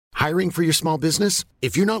Hiring for your small business?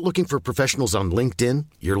 If you're not looking for professionals on LinkedIn,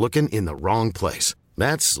 you're looking in the wrong place.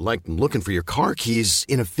 That's like looking for your car keys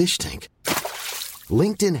in a fish tank.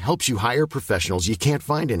 LinkedIn helps you hire professionals you can't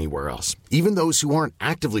find anywhere else, even those who aren't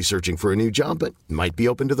actively searching for a new job but might be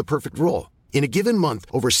open to the perfect role. In a given month,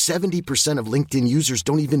 over 70% of LinkedIn users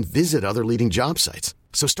don't even visit other leading job sites.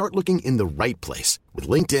 So start looking in the right place. With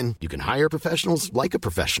LinkedIn, you can hire professionals like a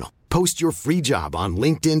professional. Post your free job on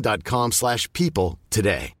linkedin.com/people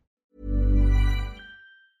today.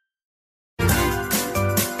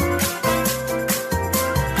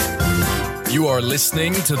 You are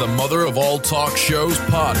listening to the Mother of All Talk Shows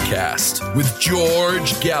podcast with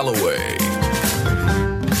George Galloway.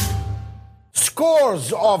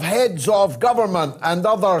 Scores of heads of government and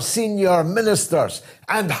other senior ministers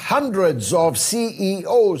and hundreds of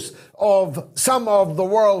CEOs of some of the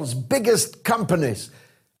world's biggest companies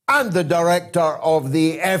and the director of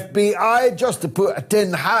the FBI, just to put a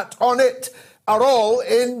tin hat on it, are all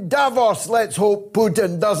in Davos. Let's hope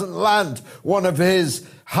Putin doesn't land one of his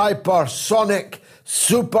hypersonic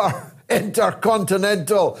super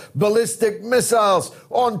intercontinental ballistic missiles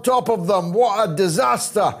on top of them. What a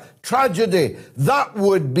disaster, tragedy that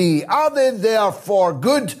would be. Are they there for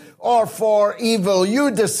good or for evil? You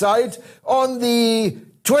decide on the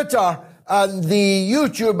Twitter and the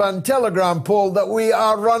YouTube and Telegram poll that we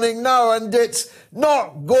are running now, and it's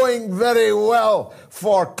not going very well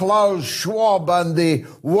for Klaus Schwab and the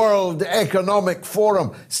World Economic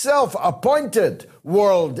Forum, self-appointed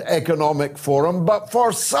World Economic Forum, but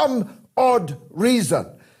for some odd reason,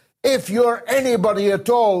 if you're anybody at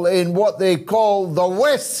all in what they call the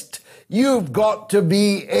West, you've got to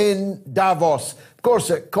be in Davos. Of course,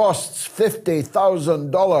 it costs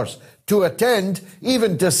 $50,000 to attend,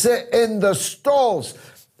 even to sit in the stalls.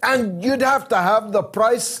 And you'd have to have the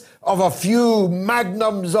price of a few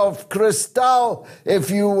magnums of Cristal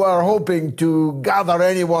if you were hoping to gather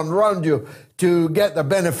anyone round you to get the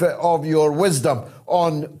benefit of your wisdom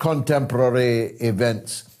on contemporary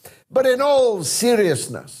events. But in all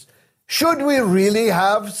seriousness, should we really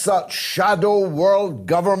have such shadow world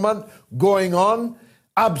government going on?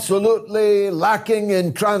 Absolutely lacking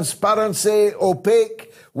in transparency, opaque,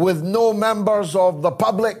 with no members of the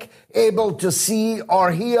public able to see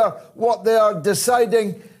or hear what they are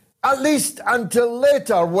deciding, at least until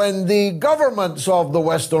later, when the governments of the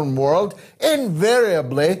Western world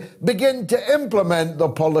invariably begin to implement the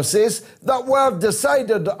policies that were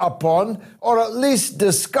decided upon or at least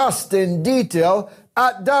discussed in detail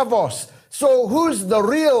at Davos. So who's the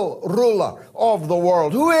real ruler of the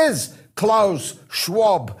world? Who is Klaus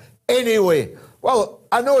Schwab anyway? Well,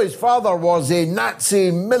 I know his father was a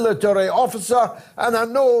Nazi military officer, and I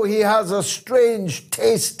know he has a strange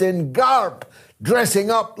taste in garb,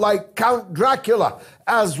 dressing up like Count Dracula,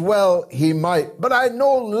 as well he might. But I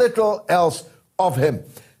know little else of him.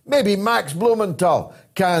 Maybe Max Blumenthal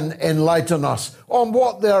can enlighten us on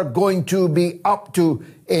what they're going to be up to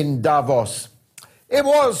in Davos. It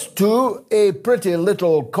was, too, a pretty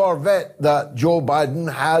little Corvette that Joe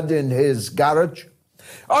Biden had in his garage.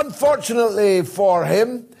 Unfortunately for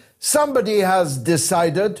him, somebody has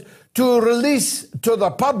decided to release to the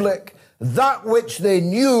public that which they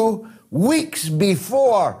knew weeks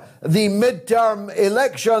before the midterm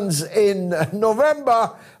elections in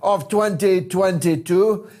November of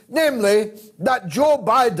 2022, namely that Joe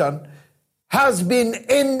Biden has been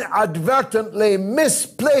inadvertently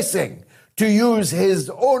misplacing, to use his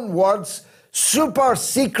own words, super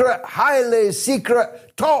secret, highly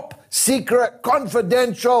secret, top secret,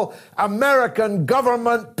 confidential American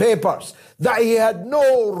government papers that he had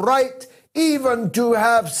no right even to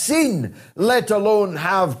have seen, let alone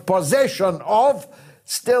have possession of,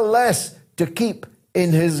 still less to keep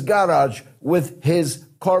in his garage with his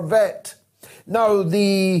Corvette. Now,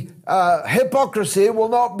 the hypocrisy will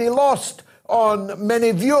not be lost on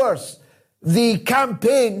many viewers. The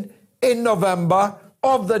campaign in November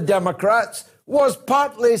of the Democrats was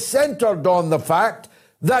partly centered on the fact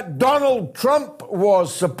that Donald Trump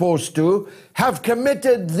was supposed to have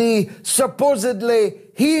committed the supposedly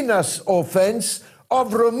heinous offense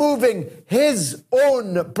of removing his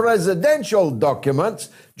own presidential documents.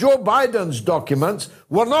 Joe Biden's documents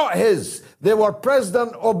were not his. They were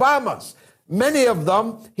President Obama's. Many of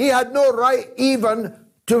them he had no right even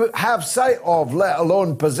to have sight of, let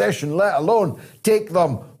alone possession, let alone take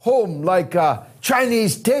them home like a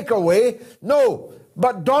Chinese takeaway. No,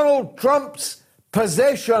 but Donald Trump's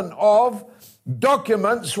possession of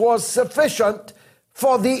documents was sufficient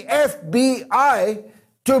for the FBI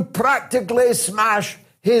to practically smash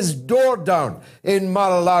his door down in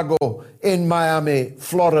Mar-a-Lago in Miami,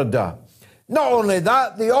 Florida. Not only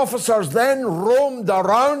that, the officers then roamed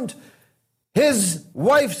around his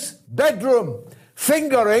wife's bedroom,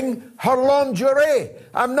 fingering her lingerie.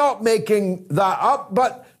 I'm not making that up,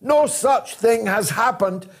 but no such thing has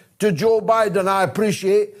happened to Joe Biden. I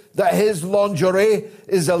appreciate that his lingerie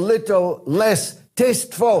is a little less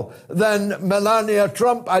tasteful than Melania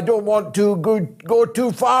Trump. I don't want to go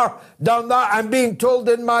too far down that. I'm being told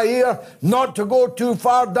in my ear not to go too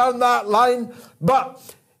far down that line.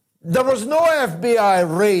 But there was no FBI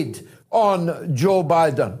raid on Joe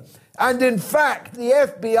Biden. And in fact, the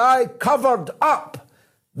FBI covered up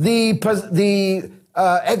the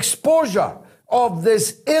exposure of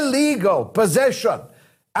this illegal possession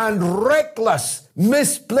and reckless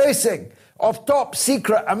misplacing of top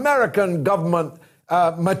secret American government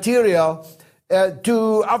material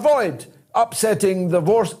to avoid upsetting the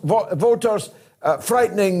voters,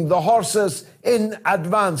 frightening the horses in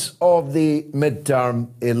advance of the midterm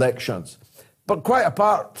elections. But quite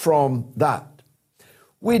apart from that,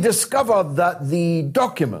 we discovered that the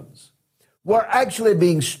documents were actually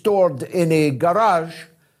being stored in a garage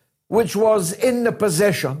which was in the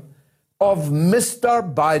possession of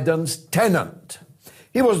Mr. Biden's tenant.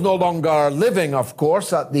 He was no longer living, of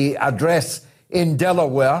course, at the address in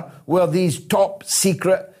Delaware where these top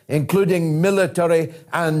secret, including military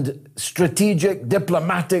and strategic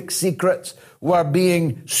diplomatic secrets, were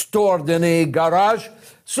being stored in a garage.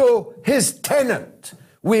 So his tenant,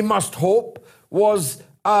 we must hope, was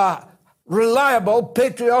a reliable,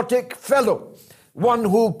 patriotic fellow, one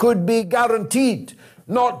who could be guaranteed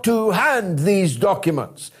not to hand these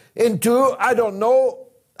documents into, I don't know,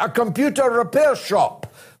 a computer repair shop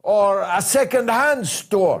or a second-hand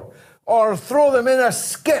store or throw them in a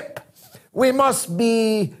skip. We must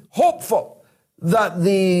be hopeful that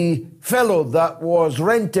the fellow that was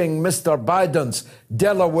renting Mr. Biden's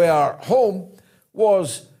Delaware home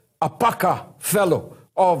was a pukka fellow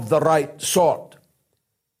of the right sort.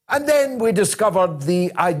 And then we discovered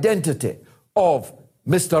the identity of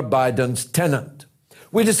Mr. Biden's tenant.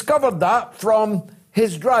 We discovered that from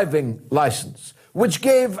his driving license, which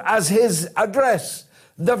gave as his address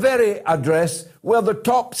the very address where the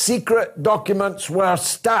top secret documents were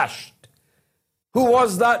stashed. Who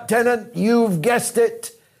was that tenant? You've guessed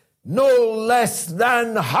it. No less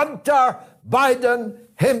than Hunter Biden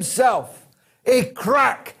himself, a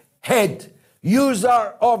crackhead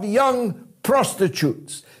user of young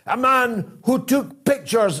prostitutes, a man who took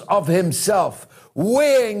pictures of himself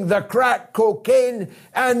weighing the crack cocaine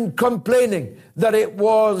and complaining that it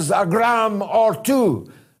was a gram or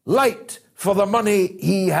two light for the money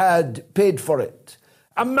he had paid for it.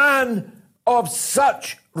 A man of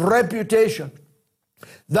such reputation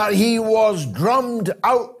that he was drummed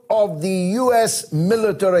out of the U.S.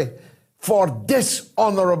 military for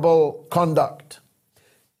dishonorable conduct.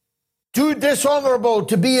 Too dishonorable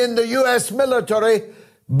to be in the U.S. military,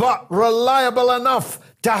 but reliable enough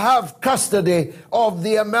to have custody of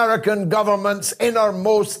the American government's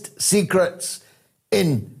innermost secrets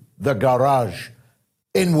in the garage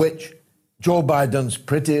in which Joe Biden's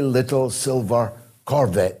pretty little silver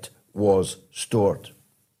Corvette was stored.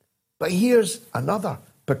 But here's another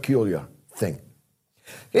peculiar thing.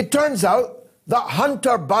 It turns out that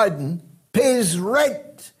Hunter Biden pays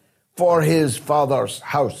rent for his father's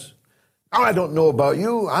house. Now, I don't know about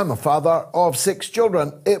you. I'm a father of 6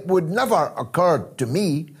 children. It would never occur to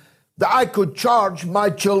me that I could charge my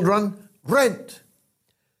children rent.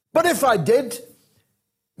 But if I did,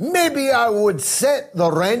 maybe I would set the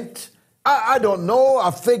rent, I don't know,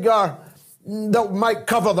 a figure that might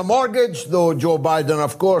cover the mortgage, though Joe Biden,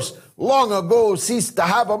 of course, long ago ceased to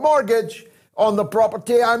have a mortgage on the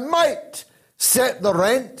property. I might set the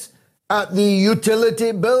rent at the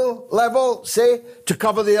utility bill level, say, to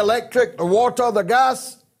cover the electric, the water, the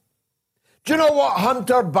gas. Do you know what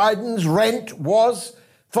Hunter Biden's rent was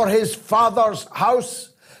for his father's house?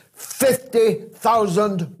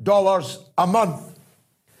 $50,000 a month.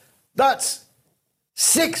 That's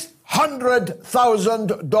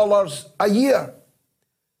 $600,000 a year.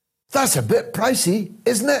 That's a bit pricey,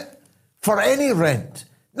 isn't it? For any rent.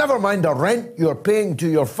 Never mind the rent you're paying to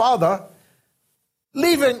your father.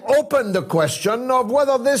 Leaving open the question of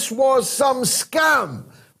whether this was some scam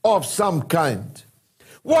of some kind.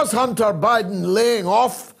 Was Hunter Biden laying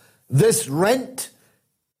off this rent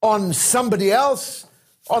on somebody else,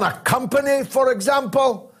 on a company, for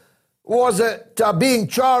example? Was it being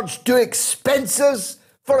charged to expenses,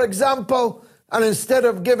 for example, and instead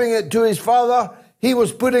of giving it to his father, he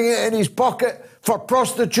was putting it in his pocket for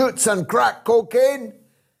prostitutes and crack cocaine?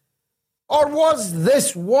 Or was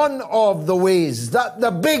this one of the ways that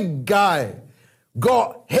the big guy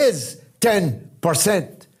got his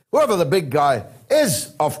 10%? Whoever the big guy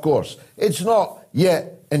is, of course. It's not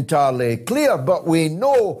yet entirely clear, but we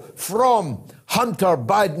know from Hunter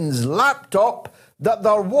Biden's laptop that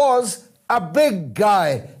there was a big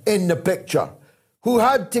guy in the picture who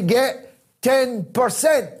had to get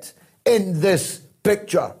 10% in this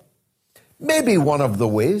picture. Maybe one of the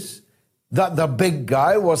ways that the big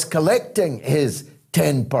guy was collecting his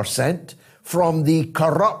 10% from the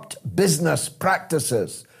corrupt business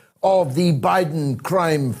practices of the Biden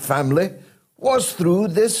crime family was through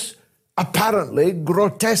this apparently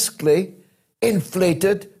grotesquely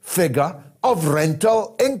inflated figure of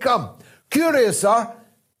rental income. Curiouser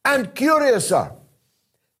and curiouser.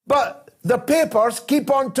 But the papers keep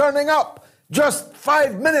on turning up. Just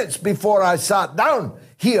 5 minutes before I sat down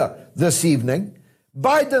here this evening,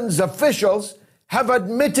 Biden's officials have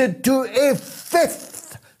admitted to a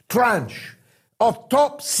 5th tranche of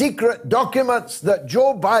top secret documents that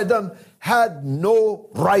Joe Biden had no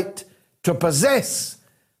right to possess,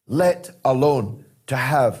 let alone to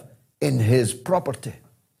have in his property.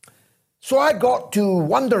 So I got to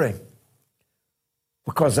wondering,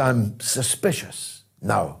 because I'm suspicious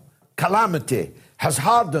now. Calamity has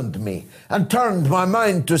hardened me and turned my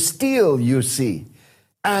mind to steel, you see.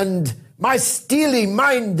 And my steely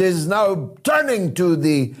mind is now turning to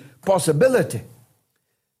the possibility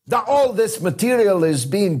that all this material is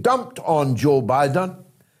being dumped on Joe Biden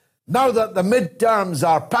now that the midterms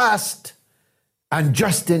are past and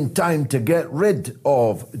just in time to get rid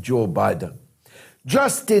of Joe Biden.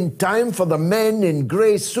 Just in time for the men in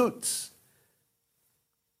grey suits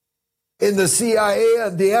in the CIA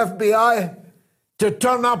and the FBI to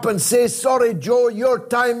turn up and say, sorry, Joe, your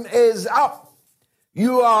time is up.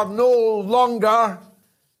 You are no longer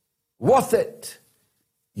worth it.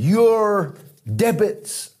 Your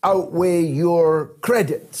debits outweigh your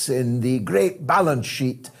credits in the great balance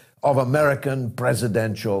sheet of American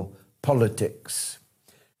presidential politics.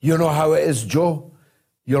 You know how it is, Joe?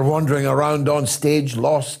 You're wandering around on stage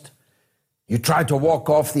lost. You try to walk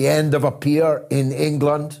off the end of a pier in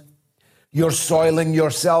England. You're soiling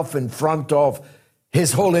yourself in front of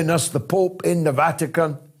His Holiness the Pope in the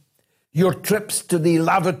Vatican. Your trips to the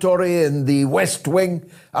lavatory in the West Wing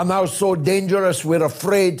are now so dangerous we're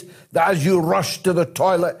afraid that as you rush to the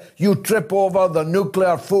toilet, you trip over the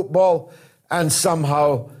nuclear football and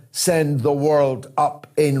somehow send the world up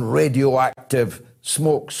in radioactive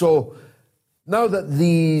smoke. So now that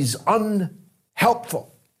these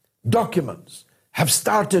unhelpful documents have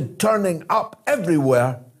started turning up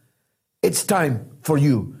everywhere, it's time for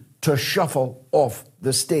you to shuffle off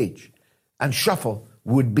the stage. And shuffle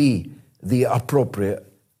would be the appropriate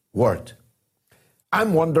word.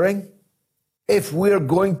 I'm wondering if we're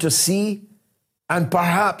going to see, and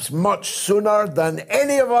perhaps much sooner than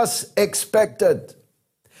any of us expected,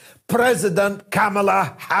 President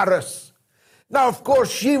Kamala Harris. Now, of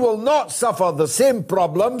course, she will not suffer the same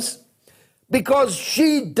problems because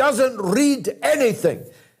she doesn't read anything.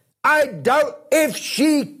 I doubt if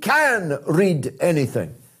she can read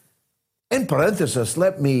anything. In parenthesis,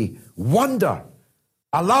 let me wonder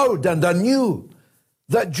aloud and anew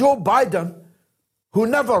that Joe Biden, who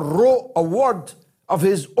never wrote a word of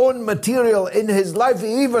his own material in his life,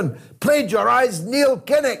 he even plagiarized Neil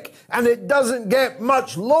Kinnock, and it doesn't get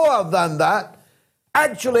much lower than that,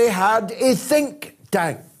 actually had a think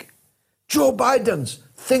tank. Joe Biden's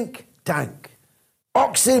think tank.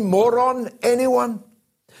 Oxymoron, anyone?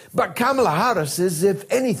 But Kamala Harris is, if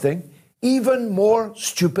anything, even more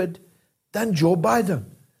stupid than Joe Biden.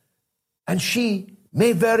 And she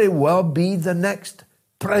may very well be the next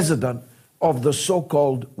president of the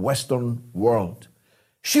so-called Western world.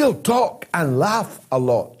 She'll talk and laugh a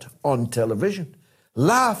lot on television,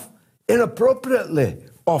 laugh inappropriately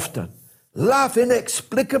often, laugh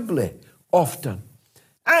inexplicably often.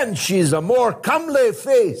 And she's a more comely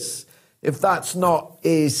face, if that's not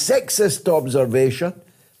a sexist observation,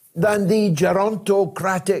 than the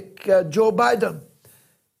gerontocratic Joe Biden.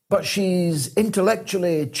 But she's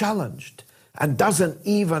intellectually challenged and doesn't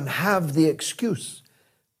even have the excuse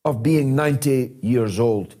of being 90 years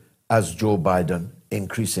old, as Joe Biden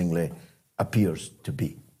increasingly appears to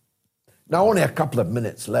be. Now, only a couple of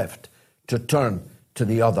minutes left to turn to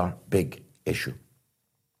the other big issue.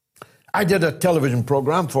 I did a television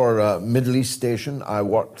program for a Middle East station I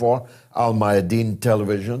worked for, Al Mayadeen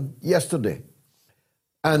Television, yesterday.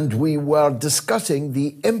 And we were discussing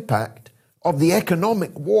the impact of the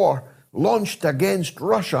economic war launched against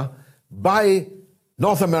Russia by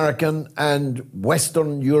North American and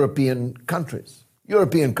Western European countries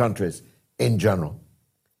in general.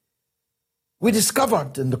 We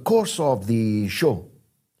discovered in the course of the show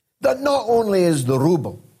that not only is the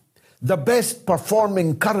ruble the best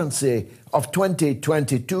performing currency of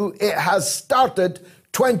 2022, it has started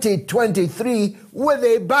 2023 with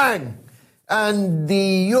a bang. And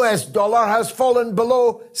the US dollar has fallen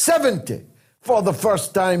below 70 for the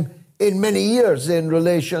first time in many years in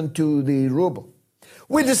relation to the ruble.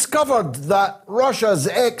 We discovered that Russia's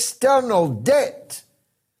external debt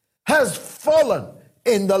has fallen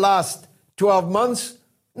in the last 12 months,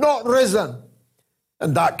 not risen.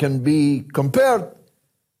 And that can be compared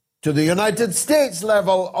to the United States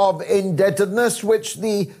level of indebtedness, which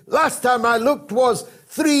the last time I looked was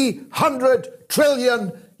 300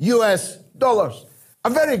 trillion US dollars. A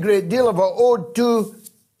very great deal of it owed to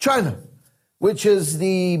China, which is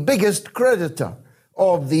the biggest creditor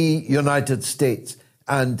of the United States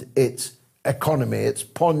and its economy, its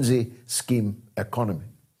Ponzi scheme economy.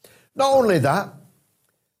 Not only that,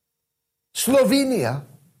 Slovenia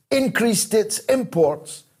increased its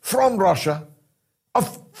imports from Russia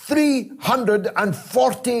of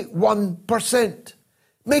 341%.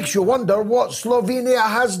 Makes you wonder what Slovenia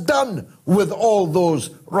has done with all those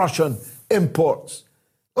Russian imports.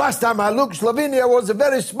 Last time I looked, Slovenia was a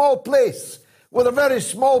very small place with a very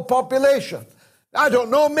small population. I don't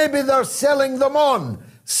know, maybe they're selling them on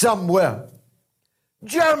somewhere.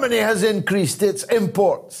 Germany has increased its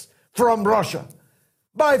imports from Russia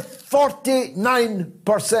by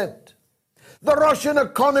 49%. The Russian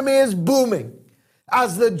economy is booming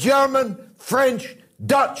as the German, French,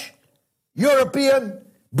 Dutch, European,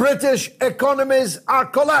 British economies are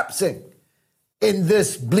collapsing in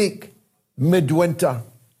this bleak midwinter.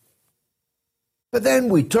 But then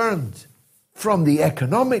we turned from the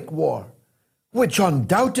economic war, which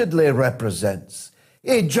undoubtedly represents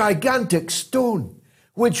a gigantic stone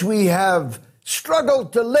which we have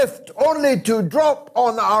struggled to lift only to drop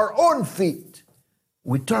on our own feet.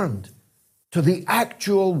 We turned to the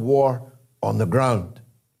actual war on the ground.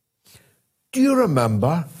 Do you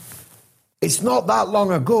remember? It's not that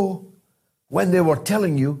long ago when they were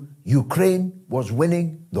telling you Ukraine was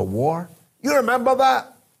winning the war. You remember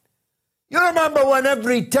that? You remember when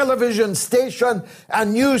every television station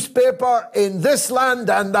and newspaper in this land,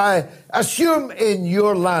 and I assume in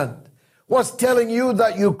your land, was telling you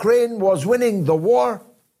that Ukraine was winning the war?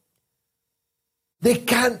 They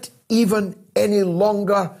can't even any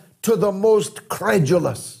longer, to the most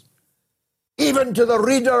credulous, even to the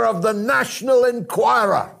reader of the National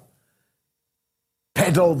Enquirer,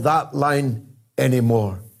 peddle that line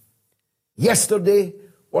anymore. Yesterday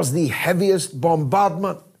was the heaviest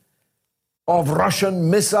bombardment of Russian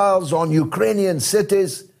missiles on Ukrainian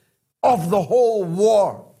cities of the whole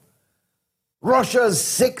war. Russia's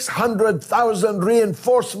 600,000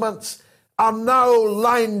 reinforcements are now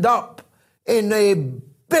lined up in a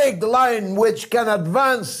big line which can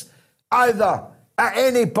advance either at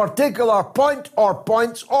any particular point or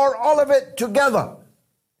points or all of it together.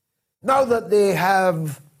 Now that they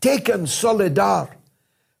have taken Solidar,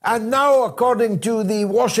 and now, according to the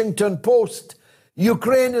Washington Post,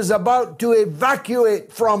 Ukraine is about to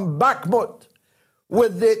evacuate from Bakhmut,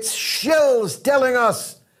 with its shells telling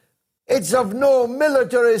us it's of no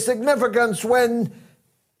military significance, when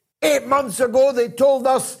 8 months ago they told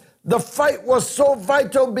us the fight was so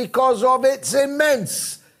vital because of its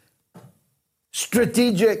immense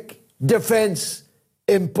strategic defense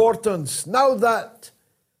importance. Now that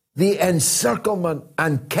the encirclement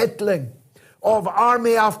and kettling of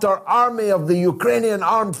army after army of the Ukrainian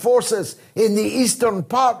armed forces in the eastern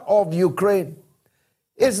part of Ukraine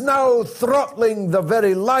is now throttling the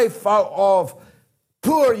very life out of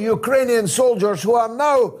poor Ukrainian soldiers who are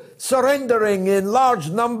now surrendering in large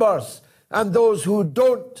numbers, and those who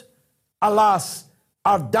don't, alas,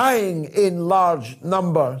 are dying in large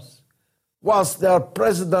numbers, whilst their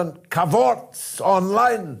president cavorts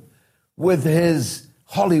online with his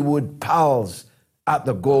Hollywood pals at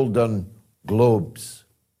the Golden Globes.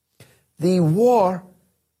 The war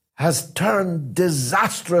has turned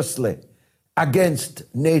disastrously against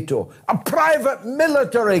NATO. A private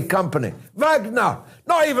military company, Wagner,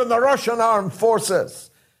 not even the Russian armed forces,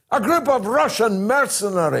 a group of Russian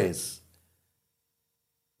mercenaries,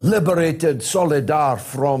 liberated Solidar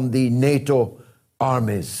from the NATO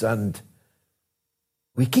armies. And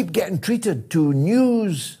we keep getting treated to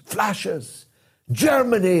news flashes.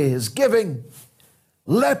 Germany is giving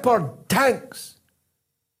Leopard tanks.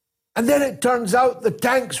 And then it turns out the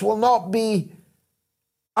tanks will not be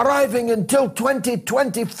arriving until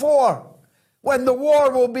 2024, when the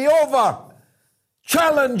war will be over.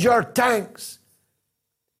 Challenger tanks,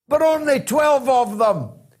 but only 12 of them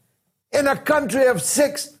in a country of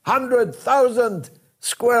 600,000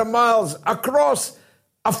 square miles across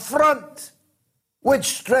a front which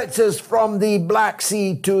stretches from the Black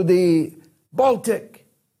Sea to the Baltic.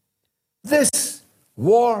 This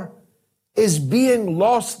war is being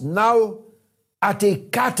lost now at a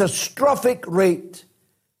catastrophic rate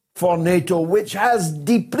for NATO, which has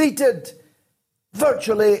depleted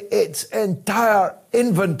virtually its entire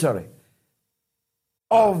inventory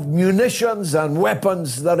of munitions and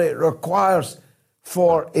weapons that it requires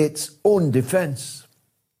for its own defense.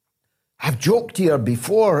 I've joked here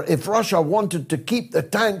before, if Russia wanted to keep the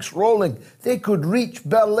tanks rolling, they could reach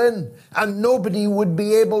Berlin and nobody would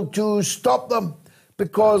be able to stop them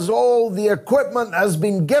because all the equipment has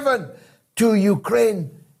been given to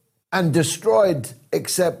Ukraine and destroyed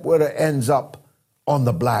except where it ends up on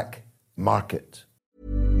the black market.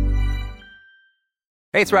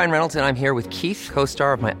 Hey, it's Ryan Reynolds, and I'm here with Keith,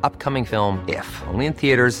 co-star of my upcoming film, If, only in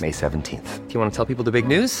theaters May 17th. Do you want to tell people the big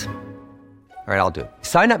news? All right, I'll do it.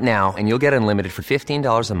 Sign up now and you'll get unlimited for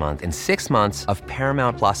 $15 a month and 6 months of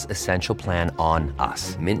Paramount Plus Essential Plan on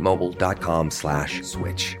us.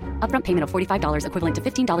 MintMobile.com/switch. Upfront payment of $45 equivalent to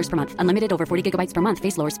 $15 per month. Unlimited over 40 gigabytes per month.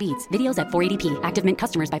 Face lower speeds. Videos at 480p. Active Mint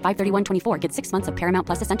customers by 531.24 get 6 months of Paramount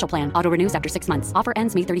Plus Essential Plan. Auto renews after 6 months. Offer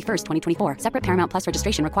ends May 31st, 2024. Separate Paramount Plus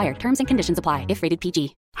registration required. Terms and conditions apply if rated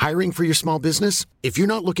PG. Hiring for your small business? If you're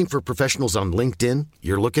not looking for professionals on LinkedIn,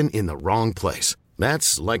 you're looking in the wrong place.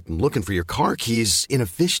 That's like looking for your car keys in a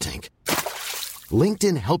fish tank.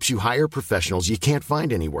 LinkedIn helps you hire professionals you can't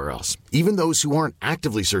find anywhere else, even those who aren't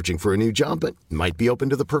actively searching for a new job but might be open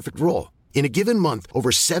to the perfect role. In a given month,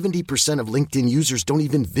 over 70% of LinkedIn users don't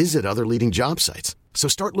even visit other leading job sites. So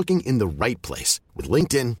start looking in the right place. With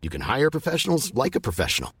LinkedIn, you can hire professionals like a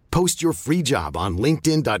professional. Post your free job on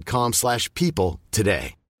linkedin.com/people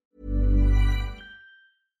today.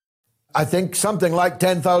 I think something like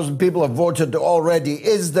 10,000 people have voted already.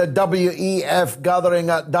 Is the WEF gathering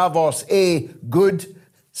at Davos A, good,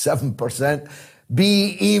 7%,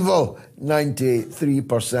 B, evil,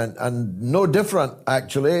 93%, and no different,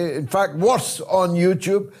 actually. In fact, worse on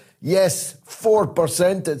YouTube. Yes,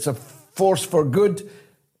 4%, it's a force for good.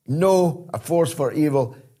 No, a force for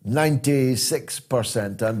evil,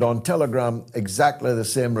 96%. And on Telegram, exactly the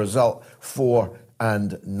same result, 4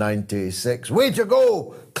 and 96. Way to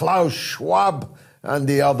go, Klaus Schwab and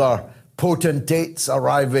the other potentates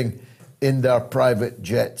arriving in their private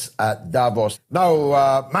jets at Davos.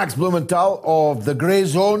 Now, Max Blumenthal of The Grey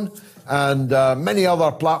Zone and many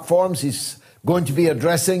other platforms, he's going to be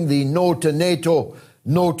addressing the No to NATO,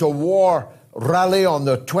 No to War rally on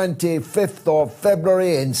the 25th of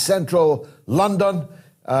February in central London.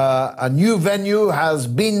 A new venue has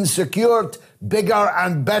been secured, bigger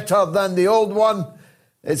and better than the old one.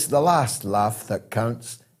 It's the last laugh that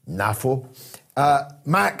counts, NAFO.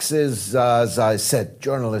 Max is, as I said,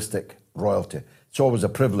 journalistic royalty. It's always a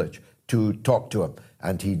privilege to talk to him,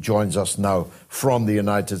 and he joins us now from the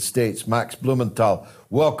United States. Max Blumenthal,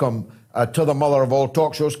 welcome to the mother of all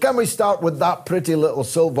talk shows. Can we start with that pretty little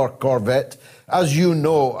silver Corvette? As you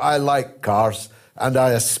know, I like cars, and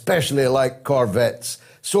I especially like Corvettes.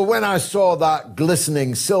 So when I saw that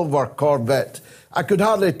glistening silver Corvette, I could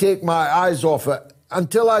hardly take my eyes off it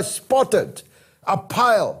until I spotted a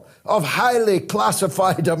pile of highly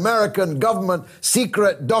classified American government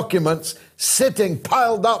secret documents sitting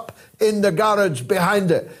piled up in the garage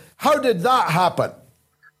behind it. How did that happen?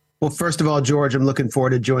 Well, first of all, George, I'm looking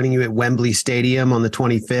forward to joining you at Wembley Stadium on the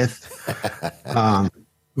 25th.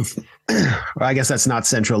 I guess that's not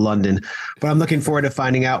central London, but I'm looking forward to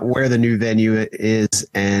finding out where the new venue is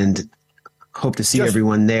and hope to see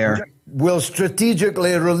everyone there. We'll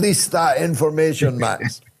strategically release that information,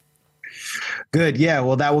 Max. Good. Yeah.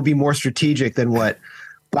 Well, that will be more strategic than what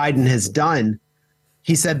Biden has done.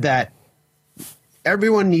 He said that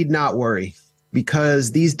everyone need not worry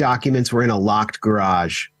because these documents were in a locked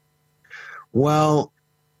garage. Well,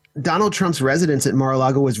 Donald Trump's residence at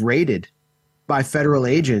Mar-a-Lago was raided by federal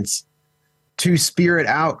agents to spirit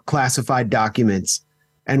out classified documents.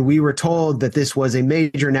 And we were told that this was a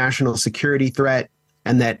major national security threat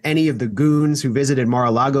and that any of the goons who visited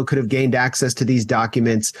Mar-a-Lago could have gained access to these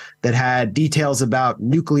documents that had details about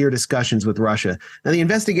nuclear discussions with Russia. Now, the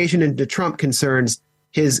investigation into Trump concerns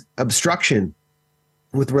his obstruction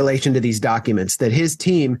with relation to these documents, that his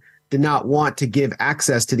team did not want to give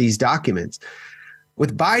access to these documents.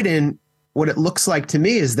 With Biden, what it looks like to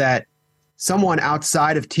me is that someone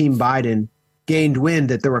outside of Team Biden gained wind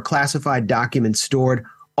that there were classified documents stored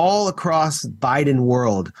all across Biden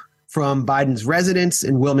world, from Biden's residence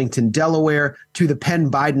in Wilmington, Delaware, to the Penn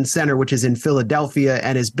Biden Center, which is in Philadelphia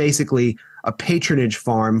and is basically a patronage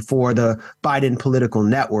farm for the Biden political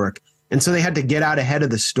network. And so they had to get out ahead of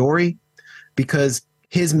the story because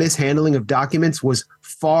his mishandling of documents was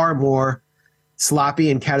far more sloppy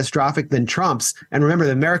and catastrophic than Trump's. And remember,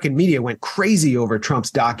 the American media went crazy over Trump's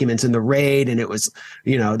documents in the raid. And it was,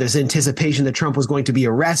 there's anticipation that Trump was going to be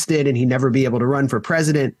arrested and he'd never be able to run for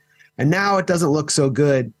president. And now it doesn't look so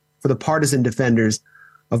good for the partisan defenders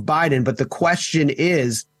of Biden. But the question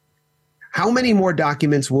is, how many more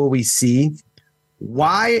documents will we see?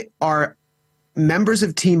 Why are members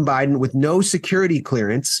of Team Biden with no security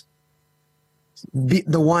clearance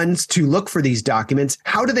the ones to look for these documents?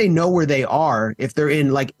 How do they know where they are if they're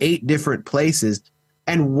in like 8 different places?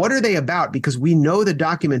 And what are they about? Because we know the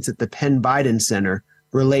documents at the Penn Biden Center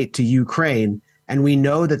relate to Ukraine. And we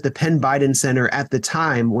know that the Penn Biden Center at the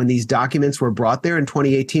time when these documents were brought there in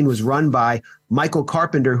 2018 was run by Michael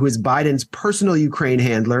Carpenter, who is Biden's personal Ukraine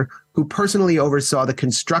handler, who personally oversaw the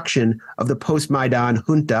construction of the post-Maidan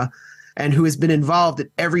junta, and who has been involved at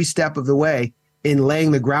every step of the way in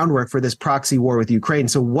laying the groundwork for this proxy war with Ukraine.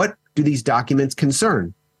 So what do these documents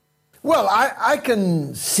concern? Well, I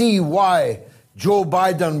can see why Joe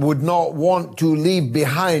Biden would not want to leave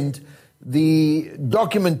behind the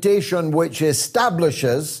documentation which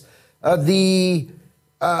establishes the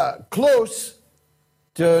close,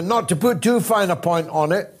 not to put too fine a point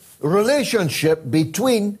on it, relationship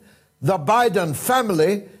between the Biden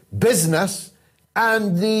family, business,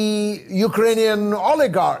 and the Ukrainian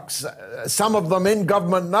oligarchs, some of them in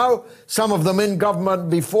government now, some of them in government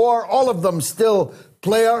before, all of them still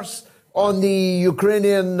players on the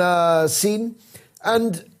Ukrainian scene.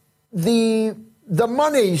 And the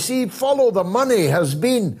money, you see, follow the money has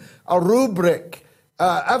been a rubric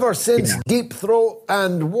ever since Deep Throat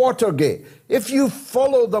and Watergate. If you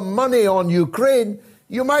follow the money on Ukraine,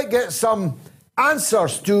 you might get some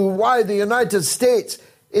answers to why the United States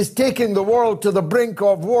is taking the world to the brink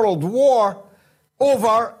of world war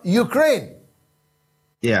over Ukraine.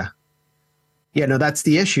 Yeah, no, that's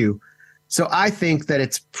the issue. So I think that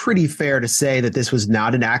it's pretty fair to say that this was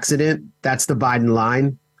not an accident. That's the Biden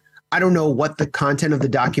line. I don't know what the content of the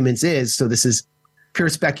documents is, so this is pure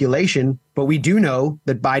speculation, but we do know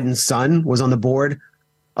that Biden's son was on the board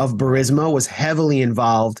of Burisma, was heavily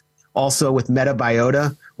involved also with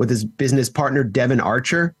Metabiota, with his business partner, Devon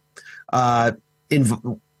Archer, a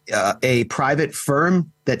private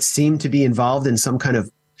firm that seemed to be involved in some kind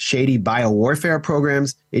of shady biowarfare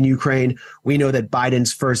programs in Ukraine. We know that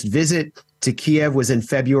Biden's first visit to Kiev was in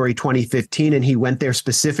February 2015, and he went there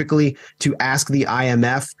specifically to ask the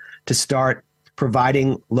IMF to start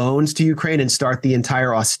providing loans to Ukraine and start the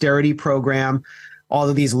entire austerity program. All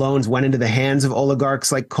of these loans went into the hands of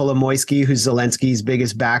oligarchs like Kolomoisky, who's Zelensky's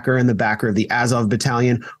biggest backer and the backer of the Azov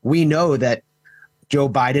battalion. We know that Joe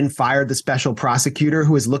Biden fired the special prosecutor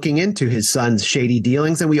who is looking into his son's shady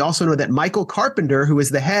dealings. And we also know that Michael Carpenter, who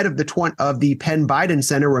is the head of the Penn Biden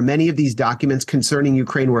Center, where many of these documents concerning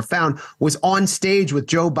Ukraine were found, was on stage with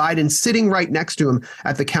Joe Biden sitting right next to him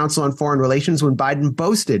at the Council on Foreign Relations when Biden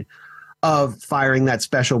boasted of firing that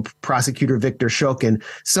special prosecutor, Victor Shokin.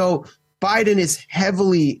 So Biden is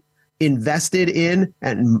heavily invested in,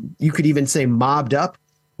 and you could even say mobbed up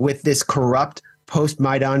with this corrupt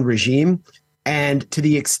post-Maidan regime. And to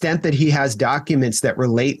the extent that he has documents that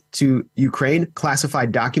relate to Ukraine,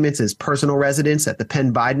 classified documents as personal residence at the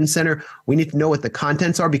Penn Biden Center, we need to know what the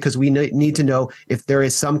contents are because we need to know if there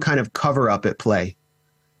is some kind of cover-up at play.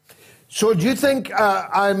 So do you think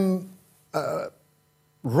I'm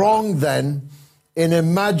wrong then in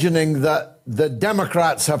imagining that the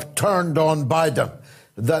Democrats have turned on Biden,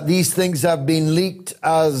 that these things have been leaked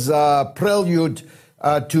as a prelude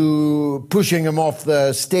to pushing him off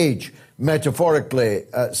the stage, metaphorically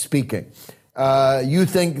speaking? You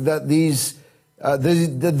think that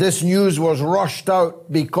this news was rushed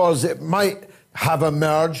out because it might have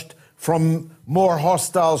emerged from more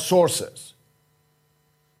hostile sources?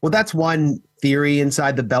 Well, that's one theory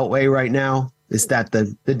inside the Beltway right now, is that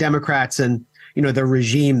the Democrats and the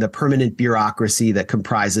regime, the permanent bureaucracy that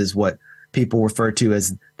comprises what people refer to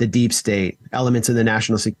as the deep state, elements of the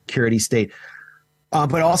national security state,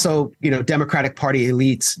 but also Democratic Party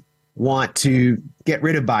elites want to get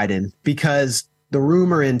rid of Biden because the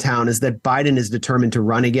rumor in town is that Biden is determined to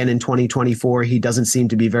run again in 2024. He doesn't seem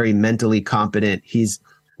to be very mentally competent. He's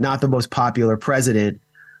not the most popular president.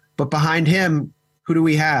 But behind him, who do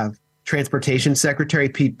we have? Transportation Secretary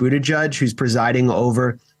Pete Buttigieg, who's presiding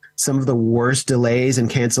over some of the worst delays and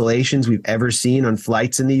cancellations we've ever seen on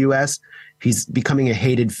flights in the U.S. He's becoming a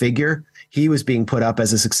hated figure. He was being put up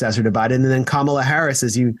as a successor to Biden. And then Kamala Harris,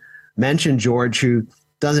 as you mentioned, George, who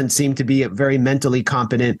doesn't seem to be very mentally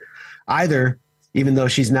competent either, even though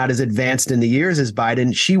she's not as advanced in the years as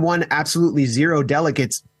Biden. She won absolutely zero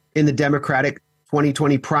delegates in the Democratic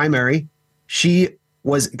 2020 primary. She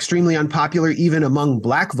was extremely unpopular even among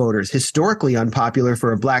black voters, historically unpopular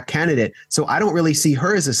for a black candidate. So I don't really see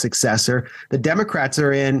her as a successor. The Democrats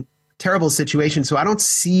are in terrible situation, so I don't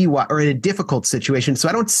see why, or in a difficult situation, so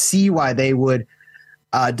I don't see why they would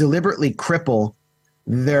deliberately cripple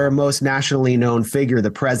their most nationally known figure, the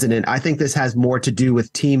president. I think this has more to do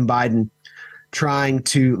with Team Biden trying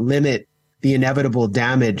to limit the inevitable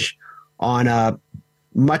damage on a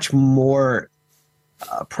much more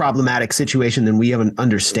problematic situation than we even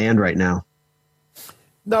understand right now.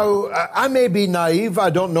 Now, I may be naive. I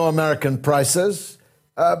don't know American prices,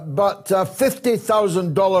 but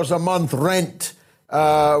 $50,000 a month rent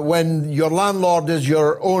when your landlord is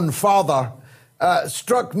your own father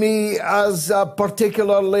struck me as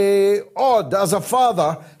particularly odd. As a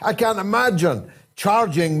father, I can't imagine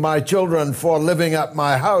charging my children for living at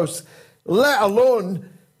my house, let alone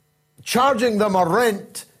charging them a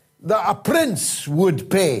rent that a prince would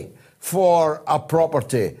pay for a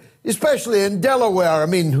property, especially in Delaware. I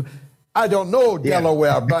mean, I don't know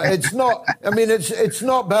Delaware, but it's not, I mean, it's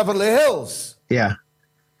not Beverly Hills. Yeah.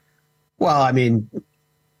 Well, I mean,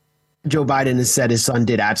 Joe Biden has said his son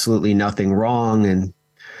did absolutely nothing wrong, and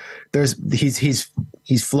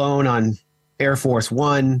he's flown on Air Force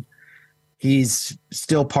One. He's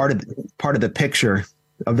still part of the picture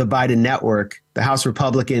of the Biden network. The House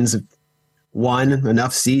Republicans have won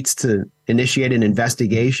enough seats to initiate an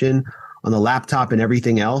investigation on the laptop and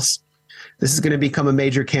everything else. This is going to become a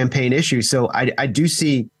major campaign issue. So I do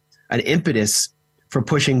see an impetus for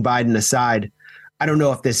pushing Biden aside. I don't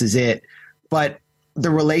know if this is it, but the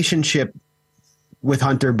relationship with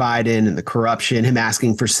Hunter Biden and the corruption, him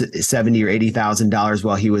asking for $70,000 or $80,000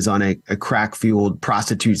 while he was on a crack-fueled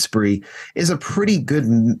prostitute spree, is a pretty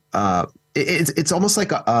good. It's almost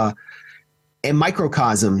like a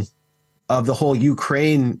microcosm of the whole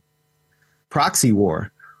Ukraine proxy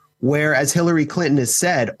war, where, as Hillary Clinton has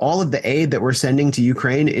said, all of the aid that we're sending to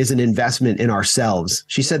Ukraine is an investment in ourselves.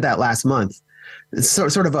 She said that last month. It's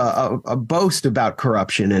sort of a boast about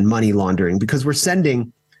corruption and money laundering, because we're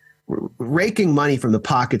raking money from the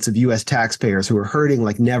pockets of U.S. taxpayers who are hurting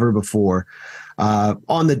like never before, at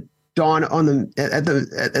the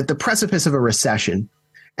precipice of a recession.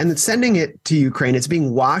 And sending it to Ukraine, it's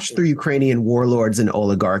being washed through Ukrainian warlords and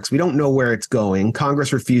oligarchs. We don't know where it's going.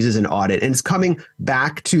 Congress refuses an audit, and it's coming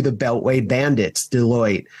back to the Beltway bandits,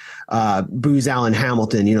 Deloitte, Booz Allen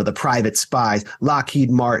Hamilton, the private spies, Lockheed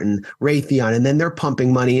Martin, Raytheon, and then they're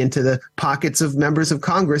pumping money into the pockets of members of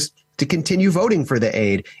Congress to continue voting for the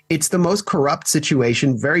aid. It's the most corrupt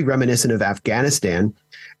situation, very reminiscent of Afghanistan,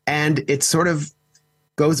 and it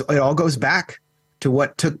all goes back to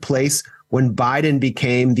what took place when Biden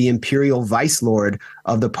became the imperial vice lord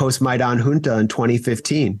of the post-Maidan junta in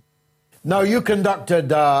 2015. Now, you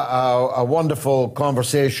conducted a wonderful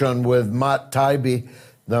conversation with Matt Taibbi,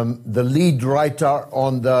 the lead writer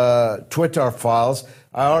on the Twitter files.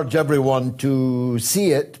 I urge everyone to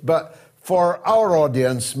see it. But for our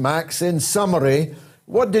audience, Max, in summary,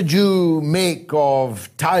 what did you make of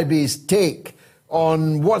Taibbi's take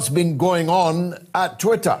on what's been going on at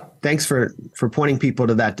Twitter? Thanks for pointing people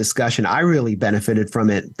to that discussion. I really benefited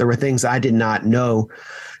from it. There were things I did not know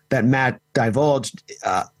that Matt divulged.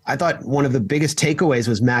 I thought one of the biggest takeaways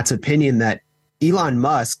was Matt's opinion that Elon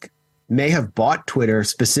Musk may have bought Twitter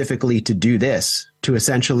specifically to do this, to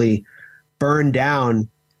essentially burn down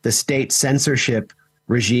the state censorship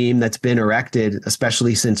regime that's been erected,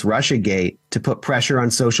 especially since Russiagate, to put pressure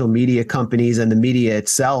on social media companies and the media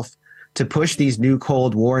itself to push these new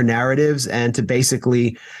Cold War narratives and to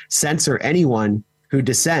basically censor anyone who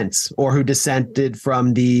dissents or who dissented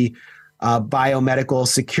from the biomedical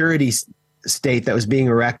security state that was being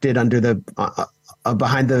erected under the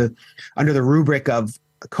under the rubric of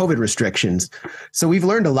COVID restrictions. So we've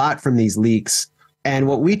learned a lot from these leaks. And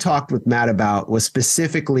what we talked with Matt about was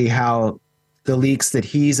specifically how the leaks that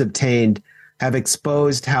he's obtained have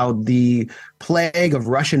exposed how the plague of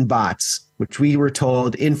Russian bots, which we were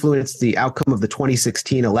told influenced the outcome of the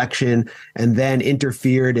 2016 election and then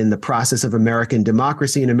interfered in the process of American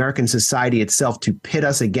democracy and American society itself to pit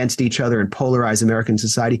us against each other and polarize American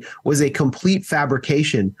society, was a complete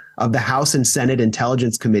fabrication of the House and Senate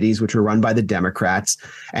intelligence committees, which were run by the Democrats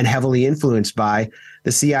and heavily influenced by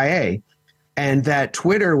the CIA. And that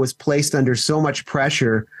Twitter was placed under so much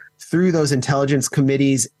pressure through those intelligence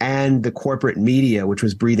committees and the corporate media, which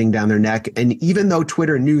was breathing down their neck. And even though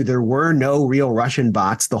Twitter knew there were no real Russian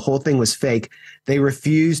bots, the whole thing was fake, they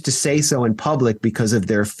refused to say so in public because of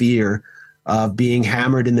their fear of being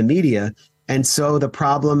hammered in the media. And so the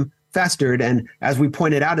problem festered. And as we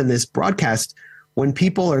pointed out in this broadcast, when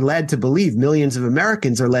people are led to believe, millions of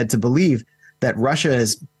Americans are led to believe that Russia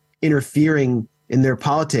is interfering in their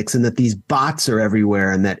politics, and that these bots are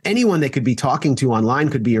everywhere, and that anyone they could be talking to online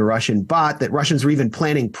could be a Russian bot, that Russians were even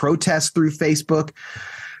planning protests through Facebook.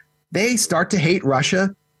 They start to hate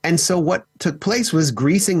Russia. And so what took place was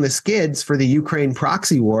greasing the skids for the Ukraine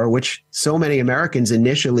proxy war, which so many Americans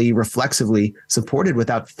initially reflexively supported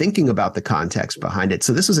without thinking about the context behind it.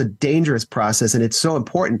 So this was a dangerous process, and it's so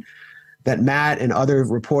important that Matt and other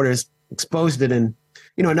reporters exposed it. And,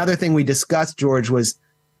 another thing we discussed, George, was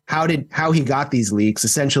how he got these leaks.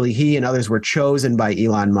 Essentially, he and others were chosen by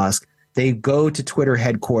Elon Musk. They go to Twitter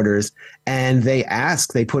headquarters and they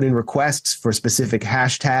put in requests for specific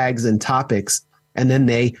hashtags and topics, and then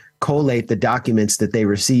they collate the documents that they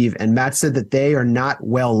receive. And Matt said that they are not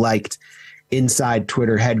well liked inside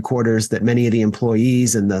Twitter headquarters, that many of the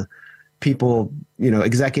employees and the people,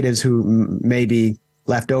 executives who may be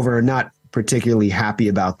left over are not particularly happy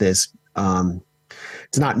about this.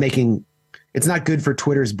 It's not good for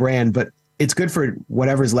Twitter's brand, but it's good for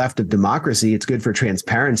whatever's left of democracy. It's good for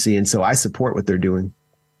transparency. And so I support what they're doing.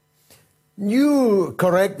 You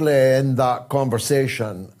correctly, in that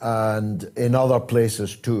conversation and in other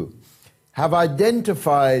places too, have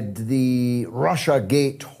identified the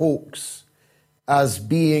Russiagate hoax as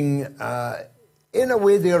being, in a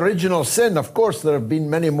way, the original sin. Of course, there have been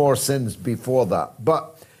many more sins before that,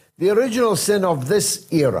 but the original sin of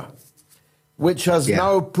this era, which has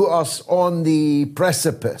now put us on the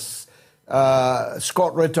precipice.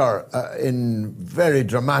 Scott Ritter, in very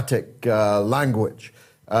dramatic language,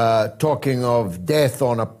 talking of death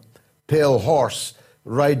on a pale horse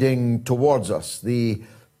riding towards us, the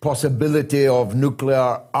possibility of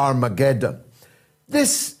nuclear Armageddon.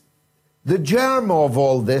 The germ of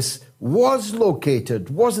all this was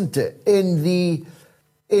located, wasn't it,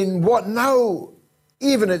 in what now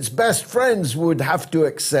even its best friends would have to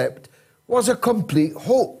accept was a complete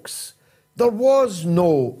hoax. There was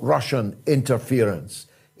no Russian interference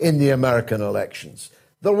in the American elections.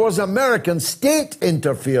 There was American state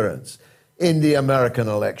interference in the American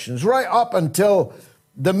elections, right up until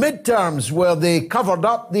the midterms, where they covered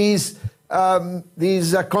up these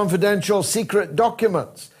confidential secret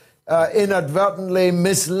documents, inadvertently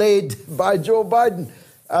mislaid by Joe Biden.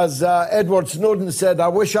 As Edward Snowden said, I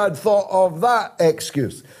wish I'd thought of that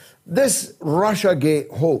excuse. This Russiagate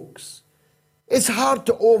hoax, it's hard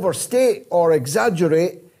to overstate or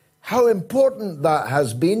exaggerate how important that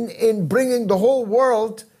has been in bringing the whole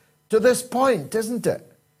world to this point, isn't it?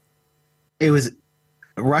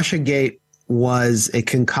 Russiagate was a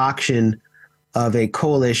concoction of a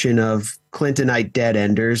coalition of Clintonite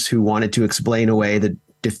dead-enders who wanted to explain away the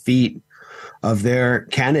defeat of their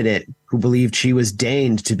candidate, who believed she was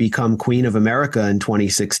deigned to become Queen of America in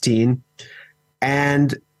 2016,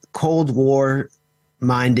 and Cold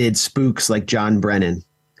War-minded spooks like John Brennan.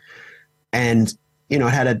 And, it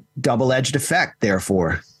had a double-edged effect,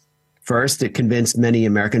 therefore. First, it convinced many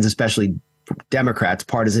Americans, especially Democrats,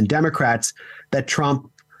 partisan Democrats, that Trump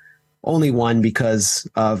only won because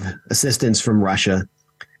of assistance from Russia.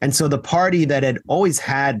 And so the party that had always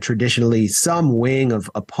had traditionally some wing of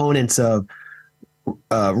opponents of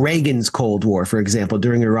Reagan's Cold War, for example,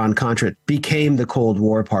 during Iran-Contra, became the Cold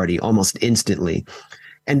War party almost instantly.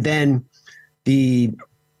 And then the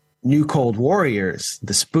new Cold Warriors,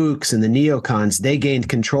 the spooks and the neocons, they gained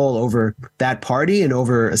control over that party and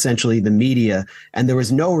over essentially the media. And there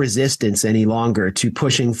was no resistance any longer to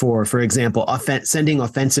pushing for example, sending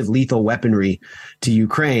offensive lethal weaponry to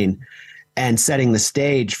Ukraine and setting the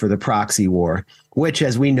stage for the proxy war, which,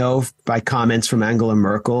 as we know by comments from Angela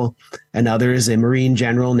Merkel and others, a Marine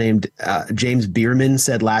general named James Bierman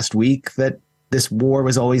said last week that this war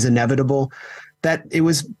was always inevitable, that it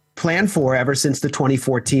was planned for ever since the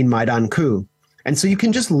 2014 Maidan coup. And so you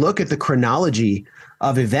can just look at the chronology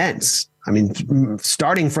of events. I mean,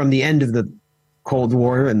 starting from the end of the Cold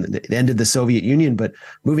War and the end of the Soviet Union, but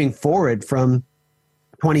moving forward from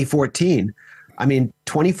 2014. I mean,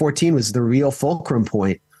 2014 was the real fulcrum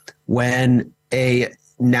point when a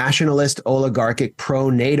nationalist oligarchic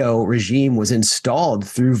pro-NATO regime was installed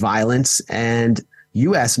through violence and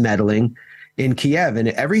U.S. meddling in Kiev. And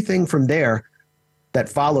everything from there that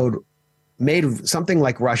followed made something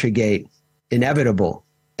like Russiagate inevitable.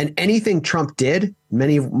 And anything Trump did,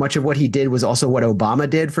 much of what he did was also what Obama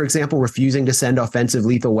did, for example, refusing to send offensive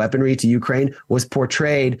lethal weaponry to Ukraine, was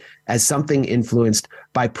portrayed as something influenced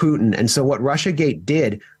by Putin. And so what Russiagate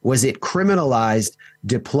did was it criminalized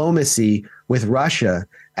diplomacy with Russia,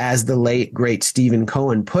 as the late, great Stephen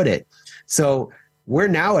Cohen put it. So we're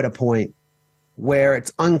now at a point where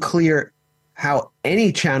it's unclear how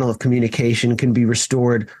any channel of communication can be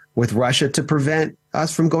restored with Russia to prevent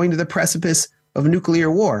us from going to the precipice of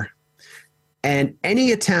nuclear war. And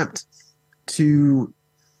any attempt to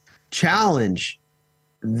challenge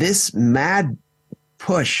this mad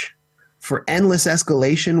push for endless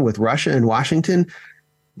escalation with Russia and Washington.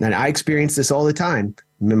 And I experience this all the time.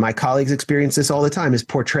 My colleagues experience this all the time. Is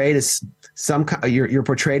portrayed as you're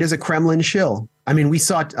portrayed as a Kremlin shill. I mean, we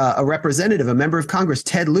saw a representative, a member of Congress,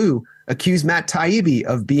 Ted Lieu, accuse Matt Taibbi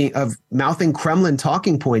of mouthing Kremlin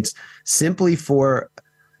talking points simply for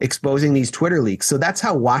exposing these Twitter leaks. So that's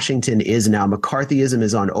how Washington is now. McCarthyism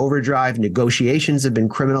is on overdrive. Negotiations have been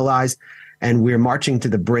criminalized, and we're marching to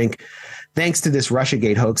the brink thanks to this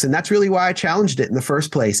Russiagate hoax. And that's really why I challenged it in the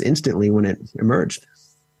first place instantly when it emerged.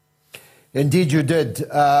 Indeed, you did.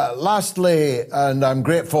 Lastly, and I'm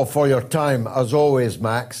grateful for your time, as always,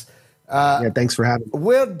 Max. Thanks for having me.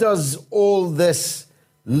 Where does all this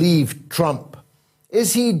leave Trump?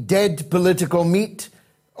 Is he dead political meat?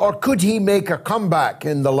 Or could he make a comeback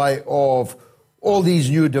in the light of all these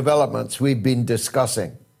new developments we've been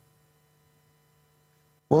discussing?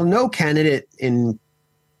 Well, no candidate in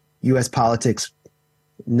U.S. politics,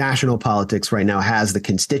 national politics right now, has the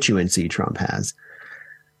constituency Trump has.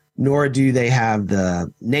 Nor do they have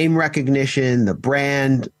the name recognition, the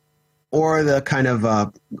brand, or the kind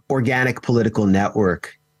of organic political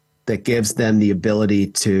network that gives them the ability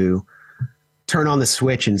to turn on the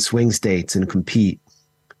switch in swing states and compete.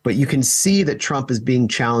 But you can see that Trump is being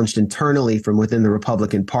challenged internally from within the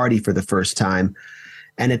Republican Party for the first time.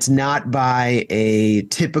 And it's not by a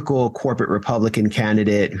typical corporate Republican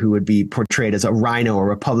candidate who would be portrayed as a rhino or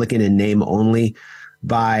Republican in name only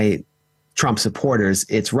by Trump supporters.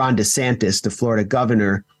 It's Ron DeSantis, the Florida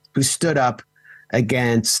governor, who stood up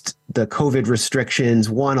against the COVID restrictions,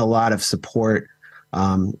 won a lot of support,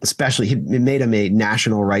 especially he made him a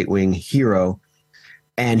national right-wing hero.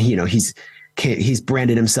 And, he's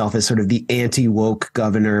branded himself as sort of the anti-woke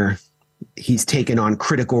governor. He's taken on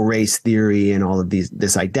critical race theory and all of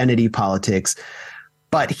this identity politics.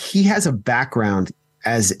 But he has a background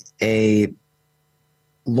as a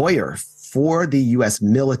lawyer for the U.S.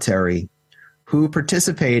 military who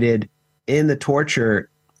participated in the torture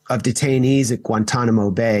of detainees at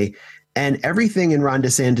Guantanamo Bay. And everything in Ron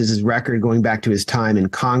DeSantis' record going back to his time in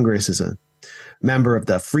Congress as a member of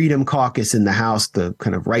the Freedom Caucus in the House, the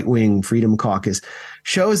kind of right-wing Freedom Caucus,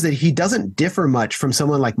 shows that he doesn't differ much from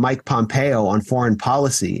someone like Mike Pompeo on foreign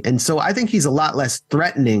policy. And so I think he's a lot less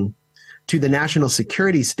threatening to the national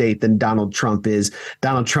security state than Donald Trump is.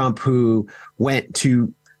 Donald Trump, who went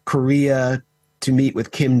to Korea to meet with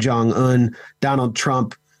Kim Jong-un, Donald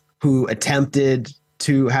Trump, who attempted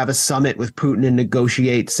to have a summit with Putin and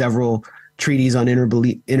negotiate several treaties on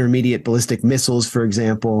intermediate ballistic missiles, for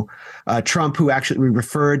example. Trump, who actually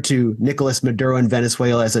referred to Nicolas Maduro in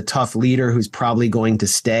Venezuela as a tough leader who's probably going to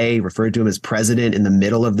stay, referred to him as president in the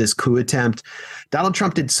middle of this coup attempt. Donald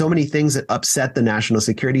Trump did so many things that upset the national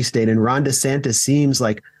security state, and Ron DeSantis seems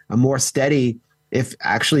like a more steady, if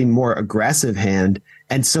actually more aggressive hand.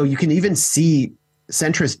 And so you can even see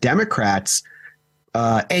centrist Democrats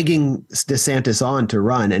egging DeSantis on to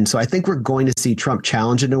run. And so I think we're going to see Trump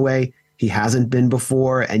challenge in a way he hasn't been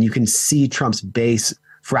before. And you can see Trump's base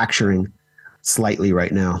fracturing slightly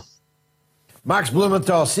right now. Max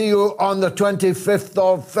Blumenthal, see you on the 25th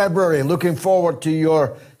of February. Looking forward to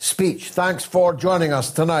your speech. Thanks for joining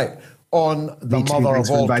us tonight on the Mother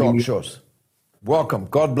of All Talk Shows. Welcome.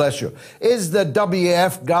 God bless you. Is the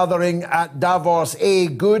WEF gathering at Davos A,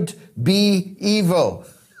 good, B, evil?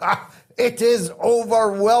 It is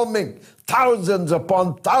overwhelming. Thousands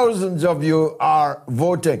upon thousands of you are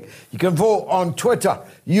voting. You can vote on Twitter,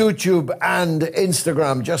 YouTube, and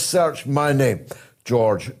Instagram. Just search my name,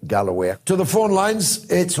 George Galloway. To the phone lines,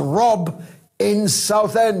 it's Rob in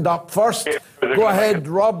Southend up first. Go ahead,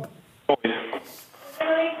 Rob.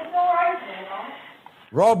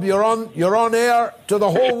 Rob, you're on air to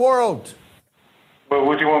the whole world. Well,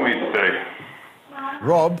 what do you want me to say?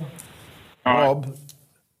 Rob,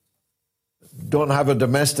 don't have a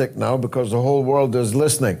domestic now because the whole world is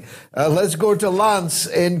listening. Let's go to Lance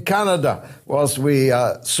in Canada whilst we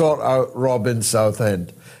sort out Rob in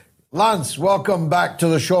Southend. Lance, welcome back to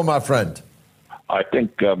the show, my friend. I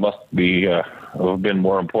think must be have been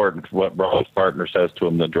more important what Rob's partner says to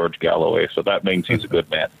him than George Galloway, so that means he's a good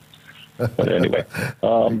man. But anyway,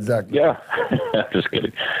 exactly. Yeah, just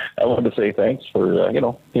kidding. I wanted to say thanks for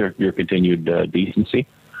your continued decency,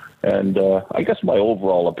 and I guess my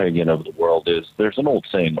overall opinion of the world is there's an old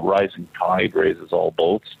saying: "A rising tide raises all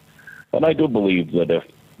boats," and I do believe that if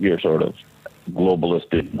you're sort of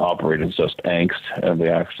globalist didn't operate as just angst, and they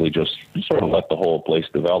actually just sort of let the whole place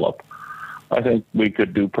develop, I think we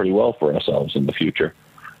could do pretty well for ourselves in the future.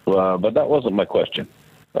 But that wasn't my question.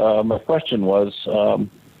 My question was.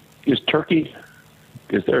 Is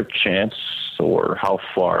there a chance or how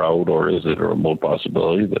far out, or is it a remote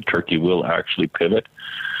possibility that Turkey will actually pivot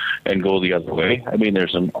and go the other way? I mean,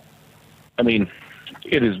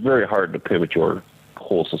 it is very hard to pivot your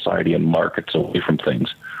whole society and markets away from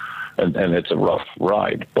things, and it's a rough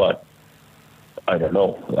ride, but I don't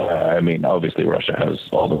know. Obviously Russia has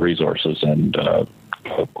all the resources and we'll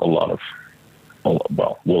have a lot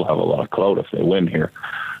of clout if they win here.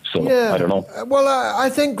 So I don't know. Well, I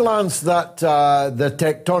think, Lance, that the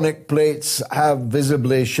tectonic plates have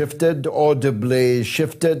visibly shifted, audibly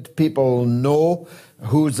shifted. People know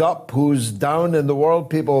who's up, who's down in the world.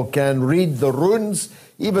 People can read the runes.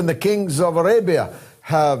 Even the kings of Arabia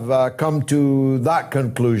have come to that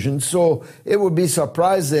conclusion. So it would be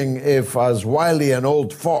surprising if, as wily an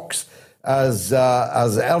old fox as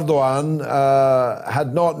Erdogan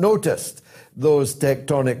had not noticed those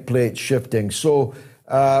tectonic plates shifting. So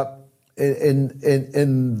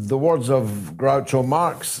in the words of Groucho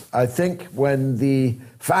Marx, I think when the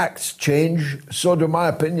facts change, so do my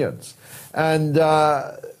opinions. And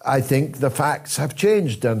I think the facts have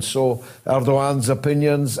changed, and so Erdogan's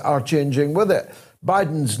opinions are changing with it.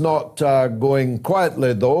 Biden's not going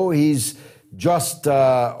quietly, though. He's just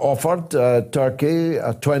offered Turkey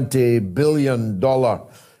a $20 billion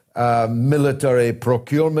military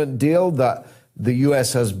procurement deal that the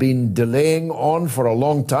U.S. has been delaying on for a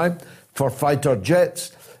long time for fighter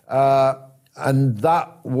jets. And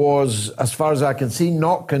that was, as far as I can see,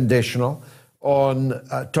 not conditional on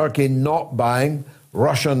Turkey not buying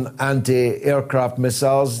Russian anti-aircraft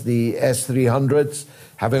missiles, the S-300s,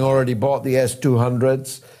 having already bought the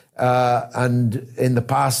S-200s. And in the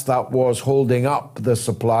past, that was holding up the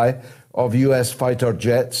supply of U.S. fighter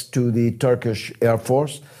jets to the Turkish Air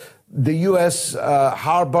Force. The U.S.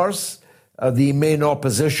 harbors the main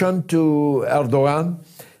opposition to Erdogan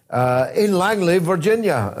in Langley,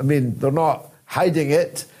 Virginia. I mean, they're not hiding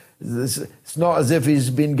it. It's not as if he's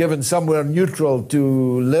been given somewhere neutral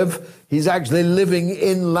to live. He's actually living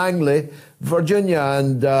in Langley, Virginia,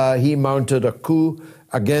 and he mounted a coup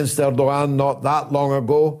against Erdogan not that long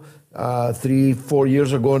ago, 3-4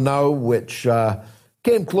 years ago now, which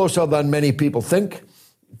came closer than many people think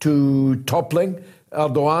to toppling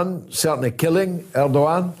Erdogan, certainly killing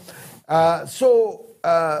Erdogan. So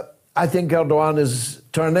I think Erdogan is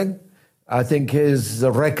turning. I think his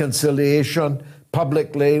reconciliation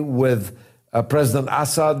publicly with President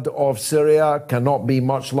Assad of Syria cannot be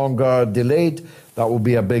much longer delayed. That will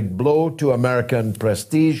be a big blow to American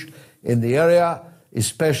prestige in the area,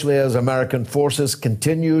 especially as American forces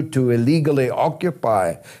continue to illegally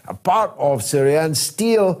occupy a part of Syria and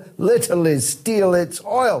literally steal its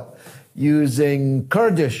oil, using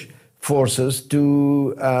Kurdish forces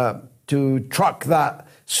to truck that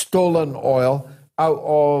stolen oil out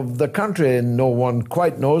of the country, and no one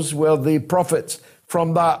quite knows where the profits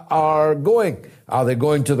from that are going. Are they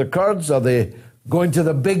going to the Kurds? Are they going to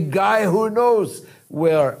the big guy? Who knows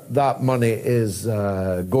where that money is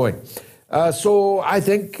going? So I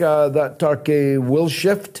think that Turkey will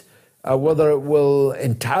shift. Whether it will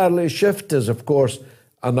entirely shift is, of course,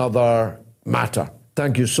 another matter.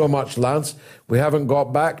 Thank you so much, Lance. We haven't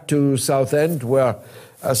got back to Southend, where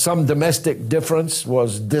some domestic difference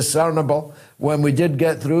was discernible. When we did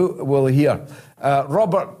get through, we'll hear.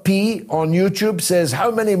 Robert P. on YouTube says,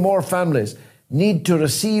 how many more families need to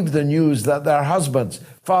receive the news that their husbands,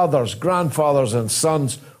 fathers, grandfathers, and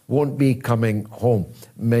sons won't be coming home?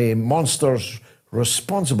 May monsters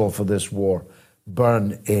responsible for this war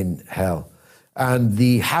burn in hell. And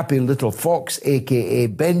the happy little fox, a.k.a.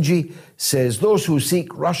 Benji, says, those who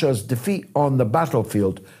seek Russia's defeat on the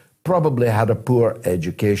battlefield probably had a poor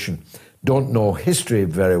education, don't know history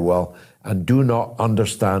very well, and do not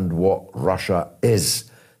understand what Russia is.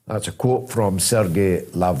 That's a quote from Sergei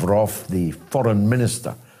Lavrov, the foreign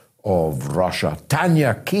minister of Russia.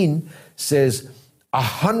 Tanya Keen says,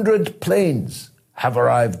 100 planes have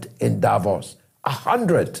arrived in Davos.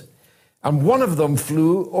 100. And one of them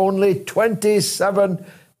flew only 27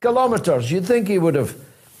 kilometers. You'd think he would have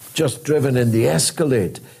just driven in the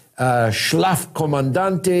Escalade.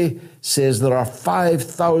 Schlafkommandante says there are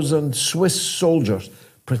 5,000 Swiss soldiers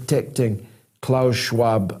protecting Klaus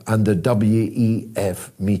Schwab and the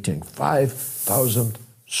WEF meeting. 5,000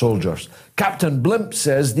 soldiers. Captain Blimp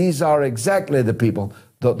says these are exactly the people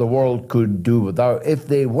that the world could do without. If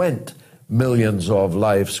they went, millions of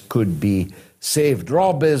lives could be saved.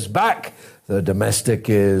 Rob is back. The domestic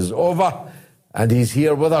is over. And he's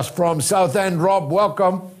here with us from Southend. Rob,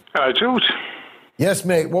 welcome. Hi, George. Yes,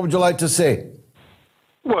 mate. What would you like to say?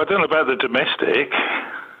 Well, I don't know about the domestic.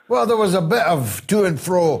 Well, there was a bit of to and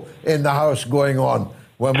fro in the house going on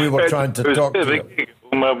when we were trying to talk to you.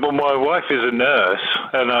 My wife is a nurse,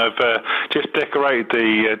 and I've just decorated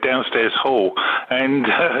the downstairs hall, and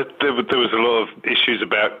there was a lot of issues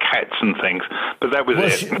about cats and things, but that was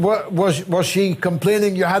it. Was she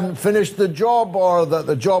complaining you hadn't finished the job, or that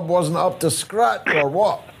the job wasn't up to scratch, or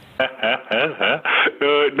what?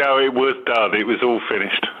 No, it was done. It was all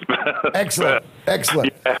finished.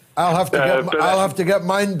 Excellent. Yeah. I'll have to get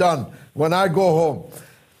mine done when I go home.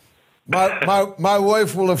 My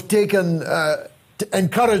wife will have taken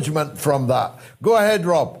encouragement from that. Go ahead,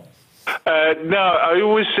 Rob. No, I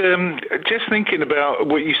was just thinking about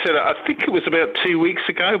what you said. I think it was about 2 weeks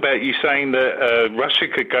ago about you saying that Russia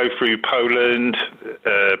could go through Poland,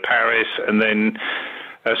 Paris, and then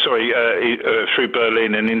through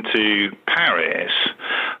Berlin and into Paris.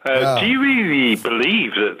 Do you really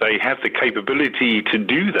believe that they have the capability to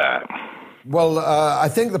do that? Well, I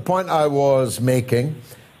think the point I was making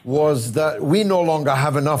was that we no longer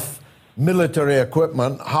have enough military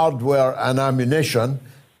equipment, hardware, and ammunition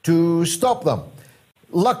to stop them.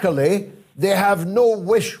 Luckily, they have no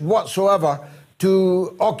wish whatsoever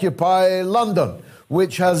to occupy London,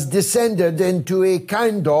 which has descended into a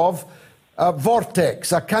kind of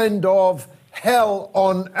vortex, a kind of hell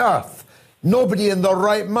on earth. Nobody in their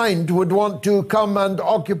right mind would want to come and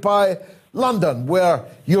occupy London, where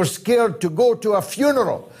you're scared to go to a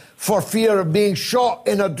funeral for fear of being shot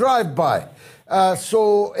in a drive-by.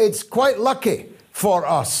 So it's quite lucky for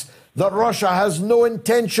us that Russia has no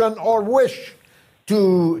intention or wish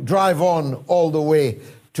to drive on all the way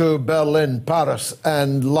to Berlin, Paris,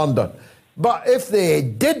 and London. But if they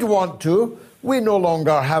did want to, we no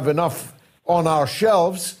longer have enough on our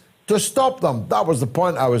shelves to stop them. That was the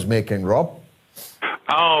point I was making, Rob.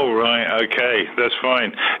 Oh, right, okay, that's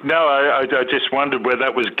fine. No, I just wondered where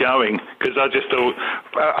that was going, because I just thought,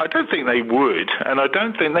 I don't think they would, and I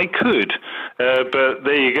don't think they could. But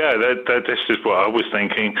there you go, that's just what I was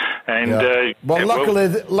thinking. And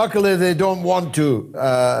luckily they don't want to.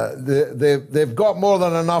 They've got more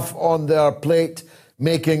than enough on their plate,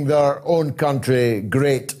 making their own country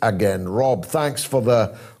great again. Rob, thanks for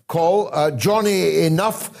the call. Johnny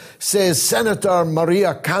Enough says Senator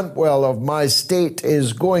Maria Cantwell of my state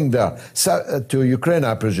is going there, to Ukraine,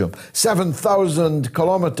 I presume, 7,000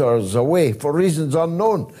 kilometers away for reasons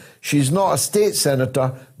unknown. She's not a state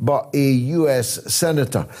senator, but a U.S.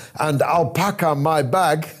 senator. And Alpaca My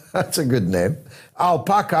Bag, that's a good name,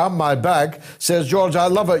 Alpaca My Bag, says, George, I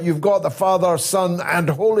love it. You've got the Father, Son, and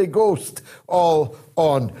Holy Ghost all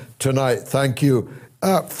on tonight. Thank you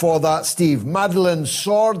for that, Steve. Madeline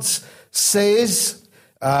Swords says,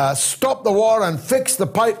 stop the war and fix the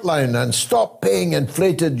pipeline and stop paying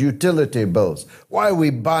inflated utility bills. Why are we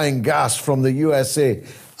buying gas from the USA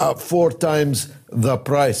at 4 times the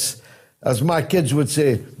price? As my kids would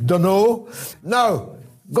say, dunno. Now,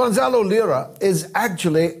 Gonzalo Lira is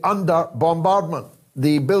actually under bombardment.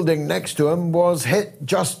 The building next to him was hit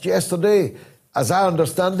just yesterday. As I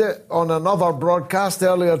understand it, on another broadcast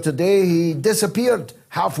earlier today, he disappeared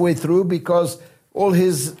halfway through because all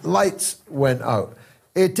his lights went out.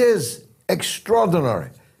 It is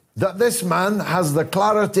extraordinary that this man has the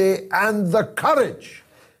clarity and the courage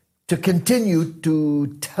to continue to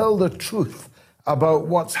tell the truth about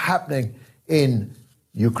what's happening in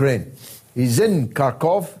Ukraine. He's in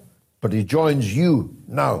Kharkov, but he joins you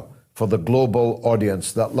now for the global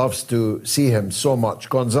audience that loves to see him so much.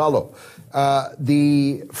 Gonzalo,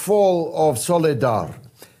 the fall of Soledar,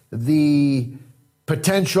 the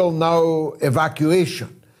potential now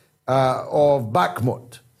evacuation of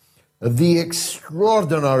Bakhmut, the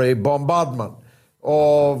extraordinary bombardment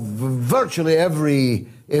of virtually every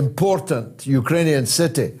important Ukrainian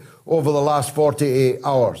city over the last 48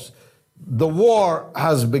 hours. The war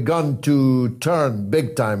has begun to turn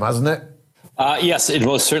big time, hasn't it? Yes, it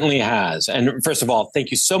most certainly has. And first of all,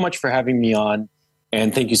 thank you so much for having me on.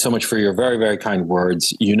 And thank you so much for your very, very kind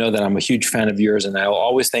words. You know that I'm a huge fan of yours, and I will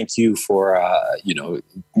always thank you for,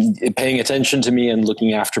 paying attention to me and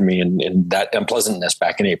looking after me and that unpleasantness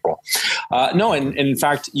back in April. And in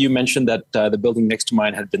fact, you mentioned that the building next to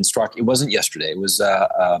mine had been struck. It wasn't yesterday. It was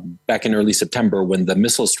back in early September when the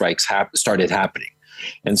missile strikes started happening.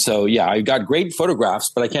 And so, yeah, I got great photographs,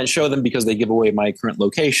 but I can't show them because they give away my current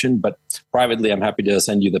location. But privately, I'm happy to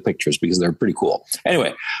send you the pictures because they're pretty cool.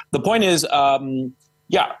 Anyway, the point is,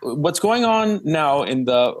 what's going on now in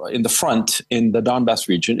the front in the Donbass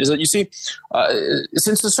region is that you see,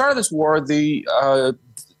 since the start of this war, the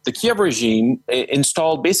Kiev regime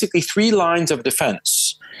installed basically 3 lines of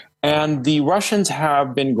defense. And the Russians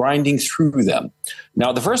have been grinding through them.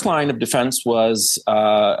 Now, the first line of defense was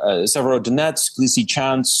Severodonetsk,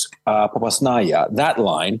 Lysychansk, Popasnaya. That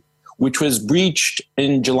line which was breached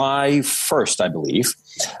in July 1st, I believe,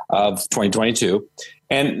 of 2022.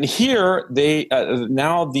 And here they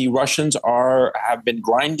now the Russians have been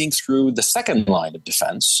grinding through the second line of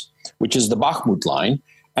defense, which is the Bakhmut line.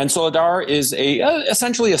 And Soledar is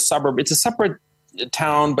essentially a suburb. It's a separate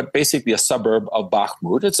town, but basically a suburb of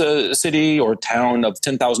Bakhmut. It's a city or town of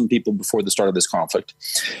 10,000 people before the start of this conflict.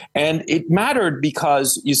 And it mattered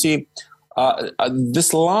because, you see,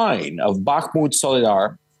 this line of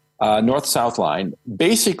Bakhmut-Soledar, north-south line,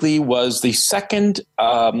 basically was the second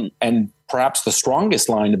and perhaps the strongest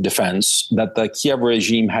line of defense that the Kiev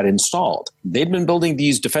regime had installed. They'd been building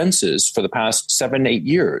these defenses for the past 7-8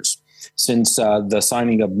 years since the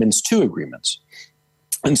signing of Minsk II agreements.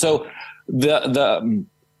 And so the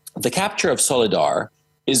capture of Soledar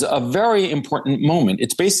is a very important moment.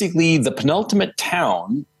 It's basically the penultimate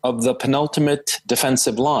town of the penultimate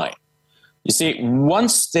defensive line. You see,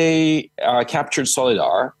 once they captured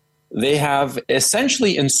Soledar, they have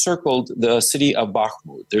essentially encircled the city of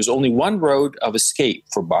Bakhmut. There's only one road of escape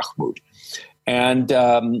for Bakhmut. And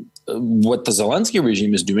what the Zelensky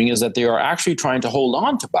regime is doing is that they are actually trying to hold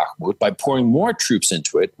on to Bakhmut by pouring more troops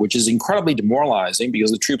into it, which is incredibly demoralizing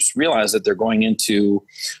because the troops realize that they're going into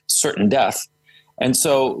certain death. And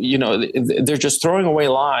so, they're just throwing away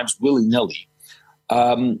lives willy-nilly.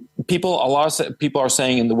 A lot of people are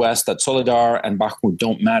saying in the West that Soledar and Bakhmut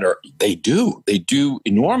don't matter. They do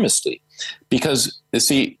enormously, because you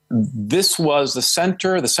see, this was the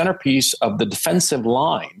centerpiece of the defensive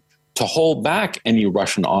line to hold back any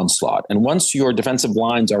Russian onslaught. And once your defensive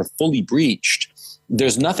lines are fully breached,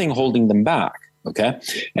 there's nothing holding them back. Okay.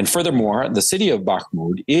 And furthermore, the city of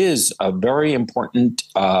Bakhmut is a very important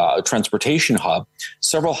transportation hub.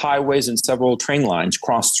 Several highways and several train lines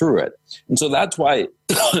cross through it. And so that's why,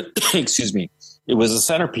 excuse me, it was a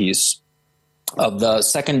centerpiece of the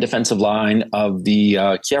second defensive line of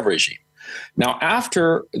the Kiev regime. Now,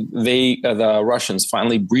 after the Russians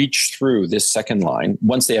finally breach through this second line,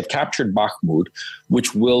 once they have captured Bakhmut,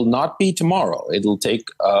 which will not be tomorrow, it'll take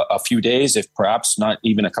a few days, if perhaps not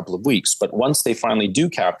even a couple of weeks. But once they finally do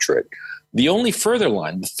capture it, the only further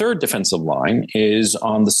line, the third defensive line, is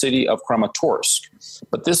on the city of Kramatorsk.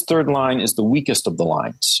 But this third line is the weakest of the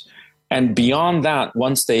lines. And beyond that,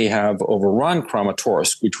 once they have overrun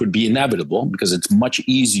Kramatorsk, which would be inevitable because it's much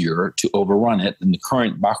easier to overrun it than the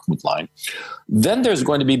current Bakhmut line, then there's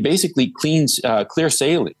going to be basically clear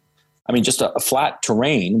sailing. I mean, just a flat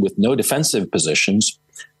terrain with no defensive positions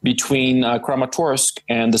between Kramatorsk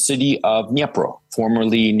and the city of Dnipro,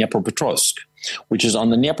 formerly Dnipropetrovsk, which is on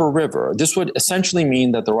the Dnieper River. This would essentially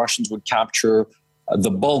mean that the Russians would capture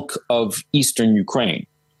the bulk of eastern Ukraine.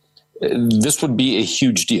 This would be a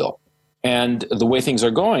huge deal. And the way things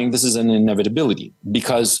are going, this is an inevitability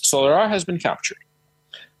because Soledar has been captured.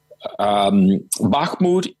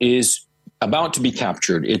 Bakhmut is about to be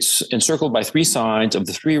captured. It's encircled by three sides. Of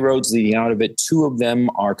the three roads leading out of it, two of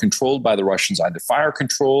them are controlled by the Russians, either fire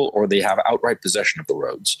control or they have outright possession of the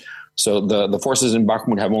roads. So the forces in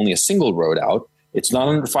Bakhmut have only a single road out. It's not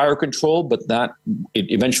under fire control, but it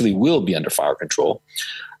eventually will be under fire control.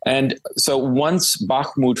 And so once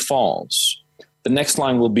Bakhmut falls, the next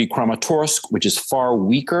line will be Kramatorsk, which is far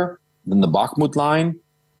weaker than the Bakhmut line.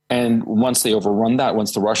 And once the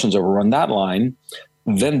Russians overrun that line,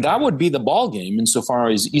 then that would be the ball game insofar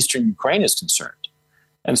as eastern Ukraine is concerned.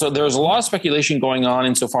 And so there's a lot of speculation going on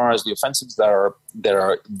insofar as the offensives that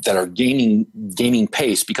are gaining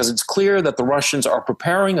pace, because it's clear that the Russians are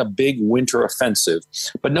preparing a big winter offensive,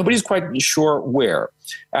 but nobody's quite sure where.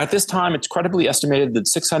 At this time, it's credibly estimated that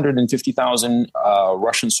 650,000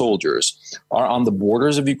 Russian soldiers are on the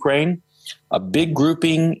borders of Ukraine. A big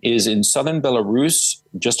grouping is in southern Belarus,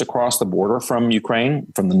 just across the border from Ukraine,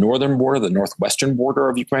 from the northern border, the northwestern border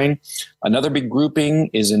of Ukraine. Another big grouping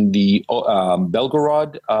is in the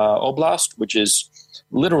Belgorod Oblast, which is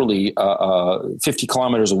literally 50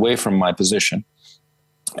 kilometers away from my position.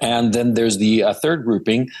 And then there's the third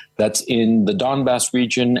grouping that's in the Donbass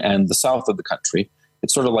region and the south of the country.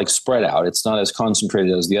 It's sort of like spread out. It's not as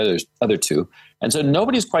concentrated as the other two. And so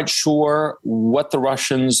nobody's quite sure what the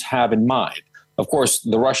Russians have in mind. Of course,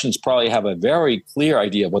 the Russians probably have a very clear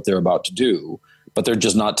idea of what they're about to do, but they're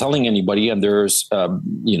just not telling anybody. And there's,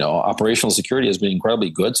 operational security has been incredibly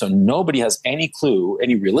good. So nobody has any clue,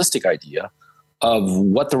 any realistic idea of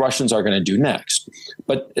what the Russians are going to do next.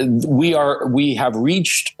 But we have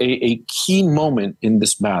reached a key moment in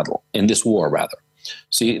this battle, in this war, rather.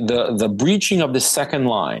 See, the breaching of the second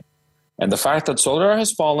line and the fact that Soledar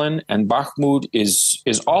has fallen and Bakhmut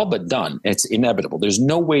is all but done. It's inevitable. There's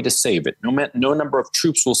no way to save it. No number of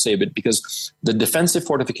troops will save it because the defensive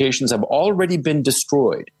fortifications have already been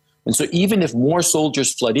destroyed And so even if more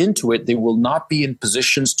soldiers flood into it, they will not be in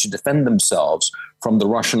positions to defend themselves from the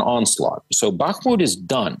Russian onslaught. So Bakhmut is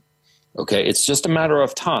done. Okay, it's just a matter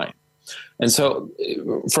of time. And so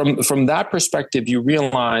from that perspective, you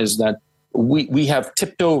realize that we have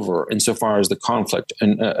tipped over insofar as the conflict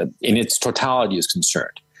and in its totality is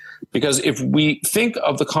concerned. Because if we think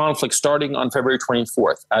of the conflict starting on February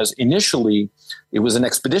 24th, as initially it was an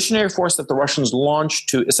expeditionary force that the Russians launched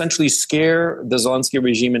to essentially scare the Zelensky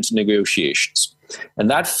regime into negotiations.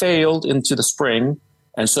 And that failed into the spring.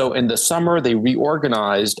 And so in the summer, they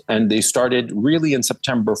reorganized and they started really in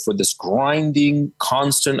September for this grinding,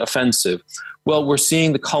 constant offensive. Well, we're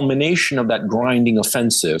seeing the culmination of that grinding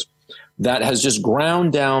offensive that has just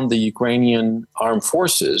ground down the Ukrainian armed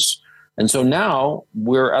forces. And so now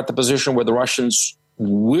we're at the position where the Russians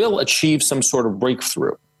will achieve some sort of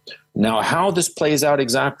breakthrough. Now, how this plays out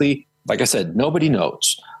exactly, like I said, nobody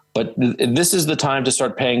knows. But this is the time to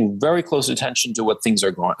start paying very close attention to what things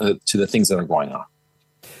are going to the things that are going on.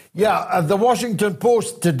 Yeah, the Washington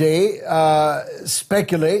Post today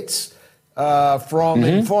speculates from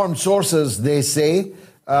informed sources, they say,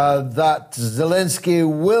 that Zelensky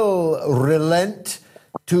will relent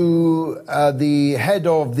to the head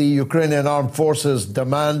of the Ukrainian armed forces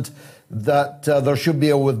demand that there should be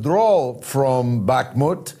a withdrawal from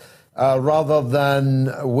Bakhmut rather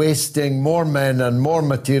than wasting more men and more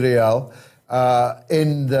material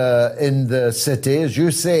in the city. As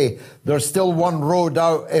you say, there's still one road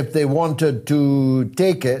out if they wanted to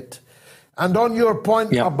take it. And on your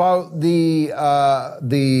point about the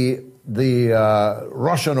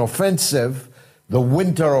Russian offensive, the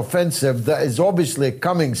winter offensive that is obviously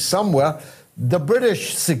coming somewhere, the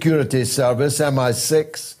British Security Service,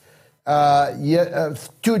 MI6,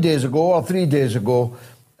 2 days ago or 3 days ago,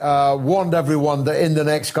 warned everyone that in the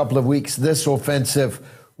next couple of weeks this offensive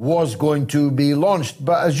was going to be launched.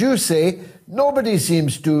 But as you say, nobody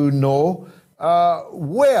seems to know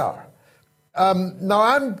where. Now,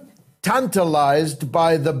 I'm tantalized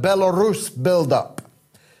by the Belarus buildup.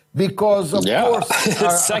 Because, of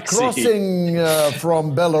course, a crossing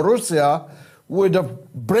from Belarusia would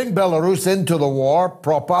bring Belarus into the war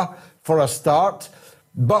proper for a start,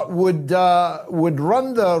 but would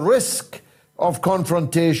run the risk of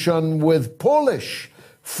confrontation with Polish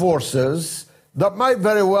forces that might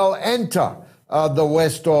very well enter the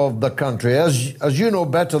west of the country. As you know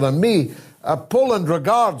better than me, Poland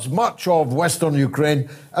regards much of Western Ukraine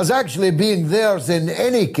as actually being theirs in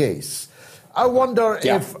any case. I wonder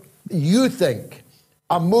if you think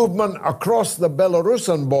a movement across the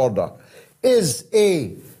Belarusian border is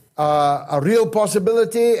A, a real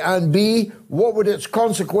possibility, and B, what would its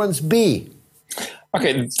consequence be?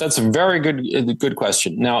 Okay, that's a very good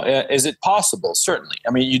question. Now, is it possible? Certainly.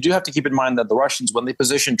 I mean, you do have to keep in mind that the Russians, when they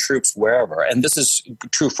position troops wherever, and this is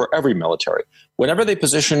true for every military, whenever they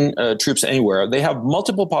position troops anywhere, they have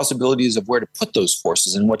multiple possibilities of where to put those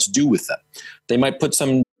forces and what to do with them. They might put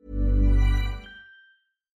some...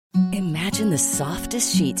 Imagine the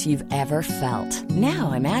softest sheets you've ever felt.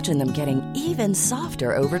 Now imagine them getting even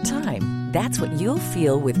softer over time. That's what you'll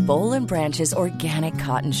feel with Boll & Branch's organic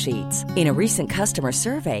cotton sheets. In a recent customer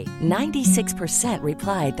survey, 96%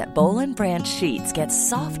 replied that Boll & Branch sheets get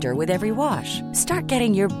softer with every wash. Start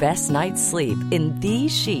getting your best night's sleep in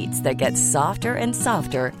these sheets that get softer and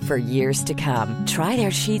softer for years to come. Try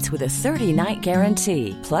their sheets with a 30-night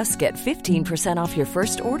guarantee. Plus, get 15% off your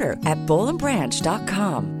first order at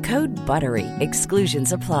bollandbranch.com. Code BUTTERY.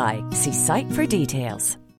 Exclusions apply. See site for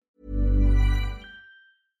details.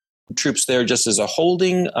 Troops there just as a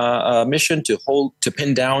holding mission to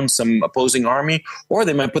pin down some opposing army, or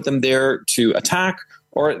they might put them there to attack,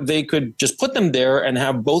 or they could just put them there and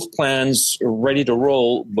have both plans ready to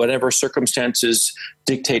roll whatever circumstances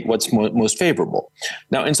dictate what's most favorable.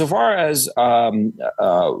 Now, insofar as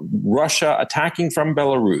Russia attacking from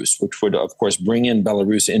Belarus, which would, of course, bring in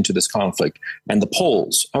Belarus into this conflict, and the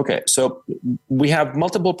Poles. Okay, so we have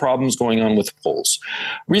multiple problems going on with Poles.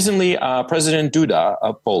 Recently, President Duda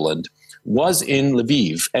of Poland was in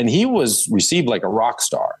Lviv, and he was received like a rock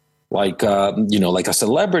star. Like a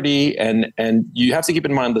celebrity, and you have to keep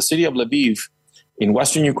in mind the city of Lviv in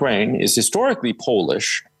Western Ukraine is historically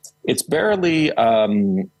Polish. It's barely,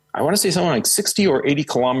 I want to say something like 60 or 80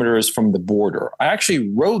 kilometers from the border. I actually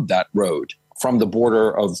rode that road from the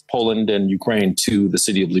border of Poland and Ukraine to the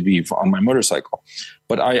city of Lviv on my motorcycle,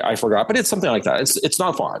 but I forgot. But it's something like that. It's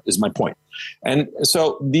not far, is my point. And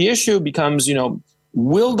so the issue becomes,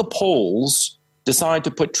 will the Poles decide to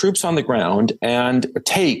put troops on the ground and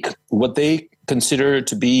take what they consider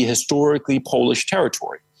to be historically Polish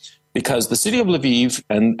territory? Because the city of Lviv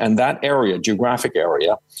and that area, geographic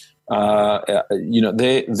area,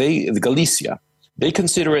 the Galicia, they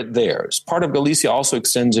consider it theirs. Part of Galicia also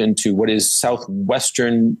extends into what is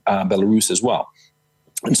southwestern Belarus as well.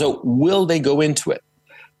 And so will they go into it?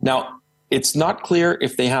 Now, it's not clear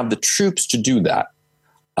if they have the troops to do that.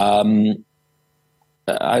 I'm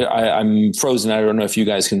frozen. I don't know if you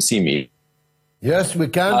guys can see me. Yes, we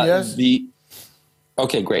can, yes.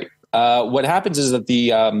 Okay, great. What happens is that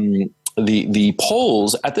the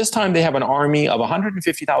Poles, at this time, they have an army of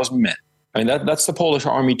 150,000 men. I mean, that's the Polish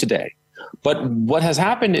army today. But what has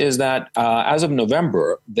happened is that as of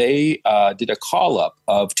November, they did a call-up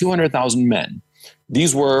of 200,000 men.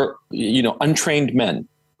 These were, untrained men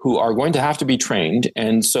who are going to have to be trained.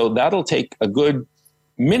 And so that'll take a good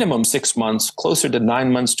minimum 6 months, closer to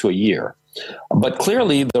 9 months to a year. But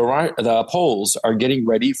clearly, the Poles are getting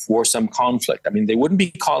ready for some conflict. I mean, they wouldn't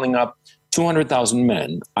be calling up 200,000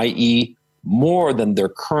 men, i.e., more than their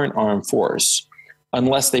current armed force,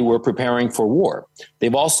 unless they were preparing for war.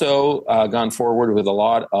 They've also gone forward with a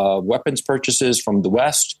lot of weapons purchases from the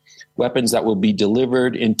West, weapons that will be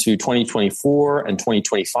delivered into 2024 and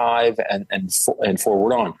 2025 and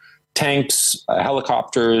forward on. Tanks,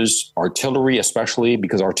 helicopters, artillery, especially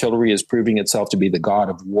because artillery is proving itself to be the god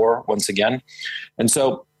of war once again. And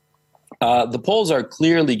so the Poles are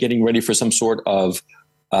clearly getting ready for some sort of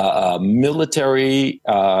military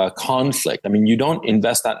conflict. I mean, you don't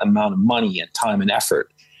invest that amount of money and time and effort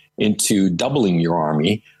into doubling your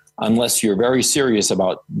army unless you're very serious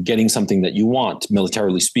about getting something that you want,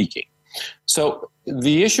 militarily speaking. So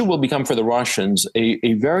the issue will become for the Russians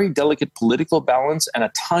a very delicate political balance and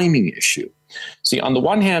a timing issue. See, on the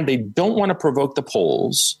one hand, they don't want to provoke the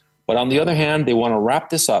Poles, but on the other hand, they want to wrap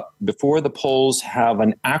this up before the Poles have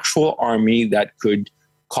an actual army that could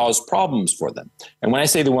cause problems for them. And when I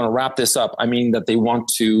say they want to wrap this up, I mean that they want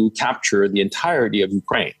to capture the entirety of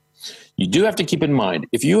Ukraine. You do have to keep in mind,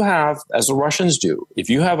 if you have, as the Russians do,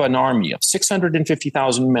 if you have an army of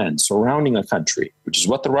 650,000 men surrounding a country, which is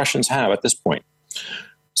what the Russians have at this point,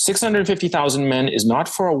 650,000 men is not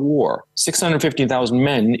for a war. 650,000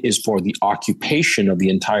 men is for the occupation of the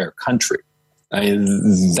entire country.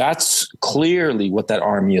 That's clearly what that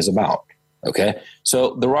army is about. Okay,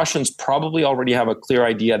 so the Russians probably already have a clear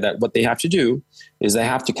idea that what they have to do is they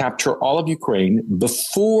have to capture all of Ukraine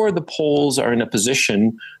before the Poles are in a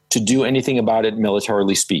position to do anything about it,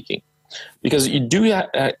 militarily speaking. Because you do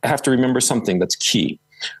have to remember something that's key.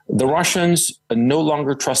 The Russians no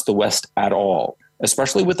longer trust the West at all,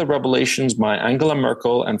 especially with the revelations by Angela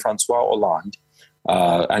Merkel and Francois Hollande.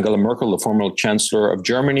 Angela Merkel, the former chancellor of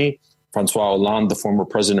Germany, Francois Hollande, the former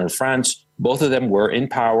president of France. Both of them were in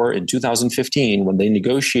power in 2015 when they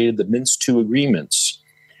negotiated the Minsk II agreements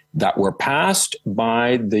that were passed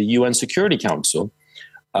by the UN Security Council,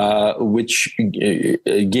 which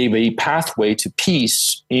gave a pathway to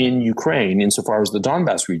peace in Ukraine insofar as the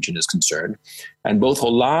Donbass region is concerned. And both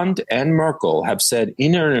Hollande and Merkel have said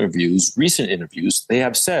in interviews, recent interviews, they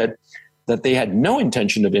have said that they had no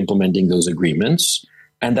intention of implementing those agreements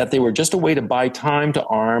and that they were just a way to buy time to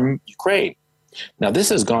arm Ukraine. Now, this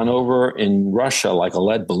has gone over in Russia like a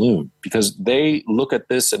lead balloon because they look at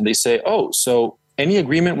this and they say, oh, so any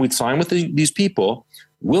agreement we sign with these people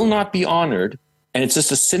will not be honored. And it's just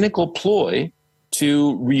a cynical ploy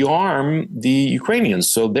to rearm the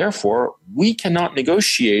Ukrainians. So therefore, we cannot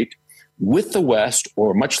negotiate with the West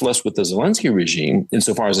or much less with the Zelensky regime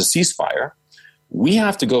insofar as a ceasefire. We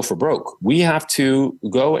have to go for broke. We have to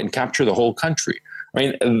go and capture the whole country. I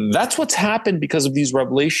mean, that's what's happened because of these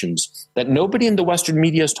revelations that nobody in the Western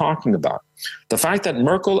media is talking about. The fact that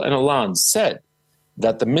Merkel and Hollande said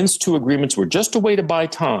that the Minsk II agreements were just a way to buy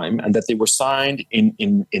time and that they were signed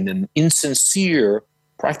in an insincere,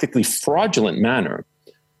 practically fraudulent manner,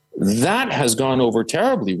 that has gone over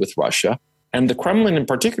terribly with Russia. And the Kremlin in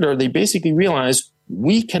particular, they basically realize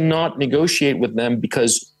we cannot negotiate with them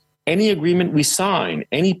because any agreement we sign,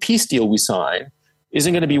 any peace deal we sign,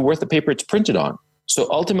 isn't going to be worth the paper it's printed on. So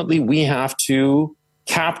ultimately, we have to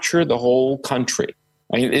capture the whole country.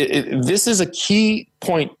 I mean, this is a key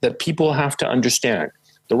point that people have to understand.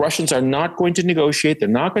 The Russians are not going to negotiate. They're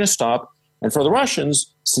not going to stop. And for the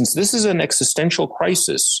Russians, since this is an existential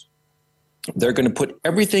crisis, they're going to put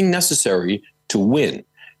everything necessary to win.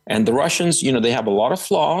 And the Russians, they have a lot of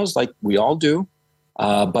flaws, like we all do.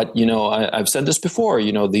 But, I've said this before,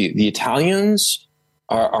 the Italians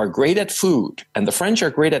are great at food and the French are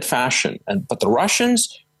great at fashion. But the Russians,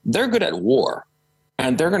 they're good at war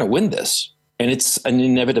and they're going to win this. And it's an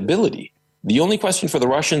inevitability. The only question for the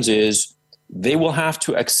Russians is they will have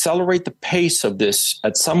to accelerate the pace of this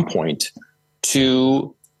at some point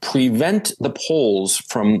to prevent the Poles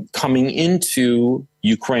from coming into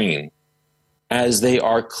Ukraine as they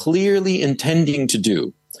are clearly intending to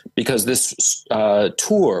do, because this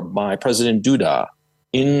tour by President Duda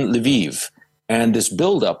in Lviv and this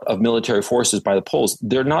buildup of military forces by the Poles,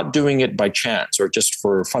 they're not doing it by chance or just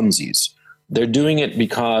for funsies. They're doing it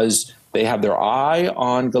because they have their eye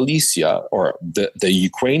on Galicia, or the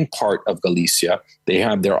Ukraine part of Galicia. They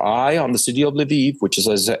have their eye on the city of Lviv, which is,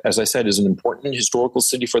 as I said, is an important historical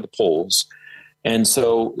city for the Poles. And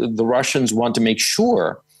so the Russians want to make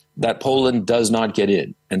sure that Poland does not get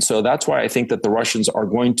in. And so that's why I think that the Russians are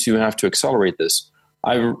going to have to accelerate this.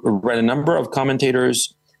 I've read a number of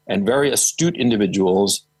commentators and very astute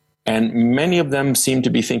individuals, and many of them seem to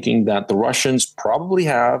be thinking that the Russians probably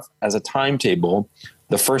have as a timetable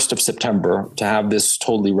the 1st of September to have this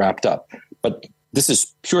totally wrapped up. But this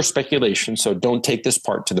is pure speculation, so don't take this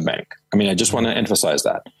part to the bank. I mean, I just want to emphasize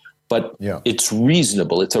that. But it's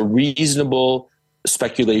reasonable. It's a reasonable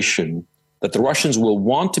speculation that the Russians will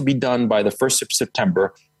want to be done by the 1st of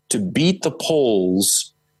September to beat the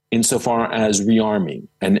Poles insofar as rearming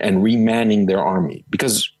and remanning their army.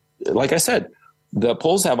 Because, like I said, the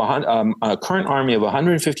Poles have a current army of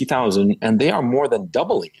 150,000, and they are more than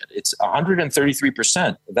doubling it. It's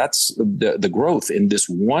 133%. That's the growth in this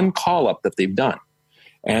one call-up that they've done.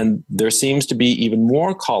 And there seems to be even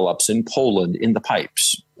more call-ups in Poland in the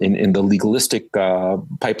pipes, in the legalistic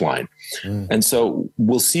pipeline. And so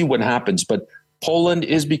we'll see what happens. But Poland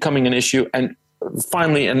is becoming an issue. And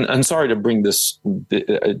finally, and I'm sorry to bring this,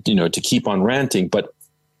 to keep on ranting, but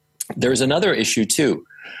there's another issue too,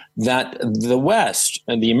 that the West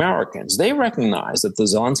and the Americans, they recognize that the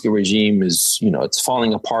Zelensky regime is, it's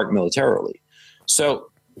falling apart militarily. So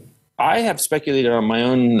I have speculated on my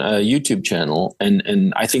own YouTube channel,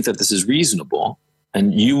 and I think that this is reasonable,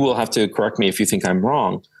 and you will have to correct me if you think I'm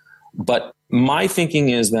wrong. But my thinking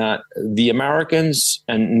is that the Americans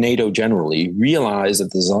and NATO generally realize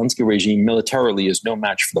that the Zelensky regime militarily is no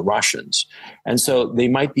match for the Russians. And so they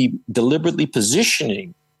might be deliberately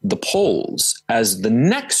positioning the Poles as the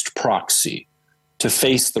next proxy to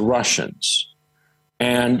face the Russians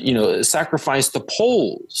and, sacrifice the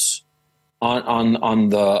Poles on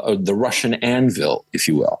the Russian anvil, if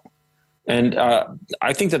you will. And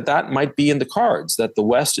I think that might be in the cards, that the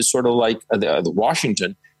West is sort of like the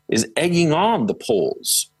Washington is egging on the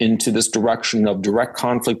Poles into this direction of direct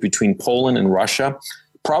conflict between Poland and Russia,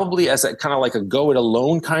 probably as a kind of like a go it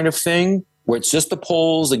alone kind of thing, where it's just the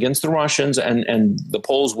Poles against the Russians, and the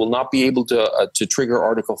Poles will not be able to trigger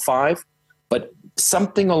Article 5. But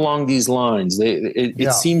something along these lines,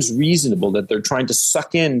 it seems reasonable that they're trying to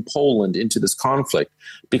suck in Poland into this conflict,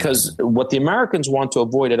 because what the Americans want to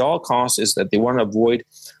avoid at all costs is that they want to avoid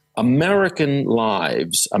American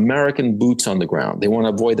lives, American boots on the ground. They want to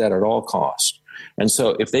avoid that at all costs. And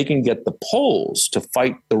so if they can get the Poles to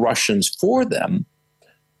fight the Russians for them,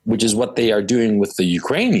 which is what they are doing with the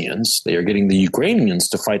Ukrainians, they are getting the Ukrainians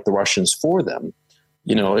to fight the Russians for them.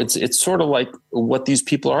 It's sort of like what these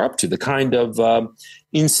people are up to, the kind of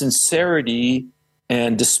insincerity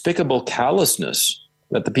and despicable callousness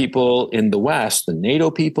that the people in the West, the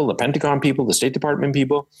NATO people, the Pentagon people, the State Department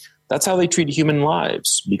people, that's how they treat human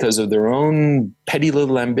lives, because of their own petty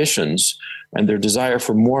little ambitions and their desire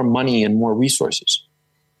for more money and more resources.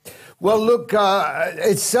 Well, look,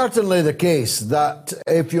 it's certainly the case that,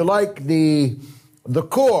 if you like, the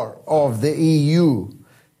core of the EU,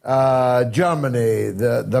 Germany,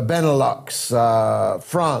 the Benelux,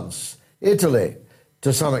 France, Italy,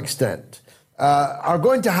 to some extent, are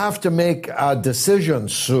going to have to make a decision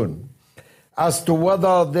soon as to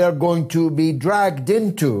whether they're going to be dragged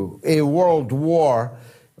into a world war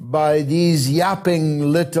by these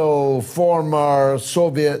yapping little former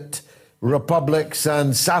Soviet republics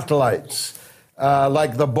and satellites,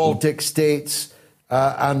 like the Baltic states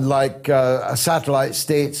and like satellite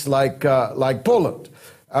states like Poland,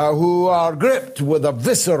 who are gripped with a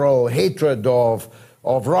visceral hatred of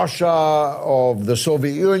Russia, of the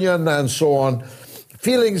Soviet Union, and so on,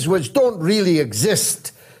 feelings which don't really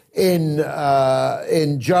exist in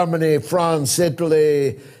Germany, France,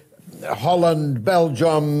 Italy, Holland,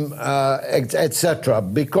 Belgium, etc.,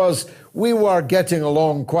 because we were getting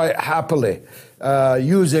along quite happily,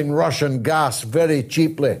 using Russian gas very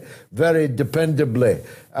cheaply, very dependably,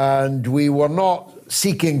 and we were not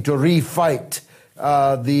seeking to refight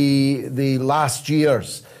the last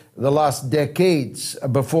years, the last decades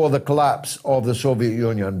before the collapse of the Soviet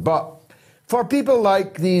Union. But for people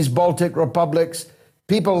like these Baltic republics,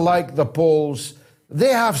 people like the Poles,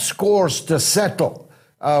 they have scores to settle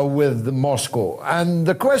with Moscow. And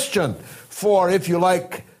the question for, if you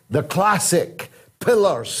like, the classic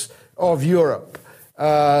pillars of Europe,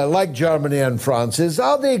 like Germany and France, is,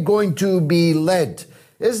 are they going to be led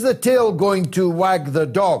Is the tail going to wag the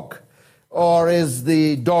dog, or is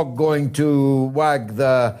the dog going to wag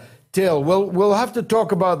the tail? We'll have to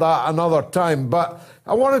talk about that another time. But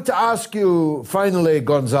I wanted to ask you finally,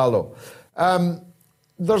 Gonzalo.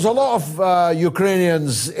 There's a lot of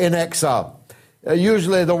Ukrainians in exile,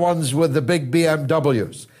 usually the ones with the big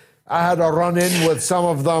BMWs. I had a run-in with some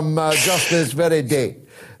of them just this very day.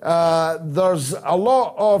 There's a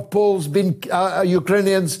lot of Poles,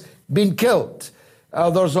 Ukrainians been killed.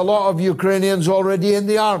 There's a lot of Ukrainians already in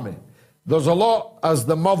the army. There's a lot, as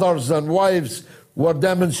the mothers and wives were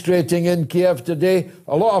demonstrating in Kiev today,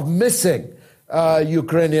 a lot of missing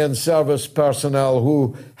Ukrainian service personnel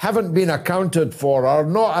who haven't been accounted for, are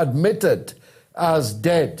not admitted as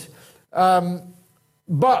dead.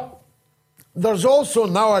 But there's also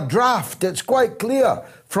now a draft, it's quite clear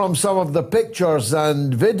from some of the pictures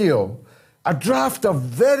and video, a draft of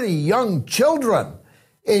very young children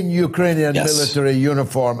in Ukrainian military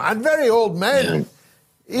uniform, and very old men,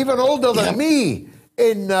 even older than me,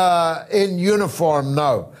 in uniform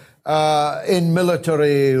now, in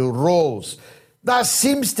military roles. That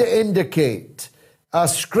seems to indicate a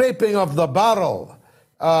scraping of the barrel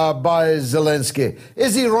by Zelensky.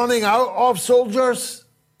 Is he running out of soldiers?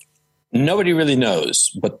 Nobody really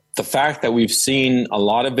knows, but the fact that we've seen a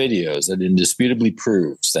lot of videos that indisputably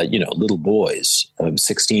proves that, little boys of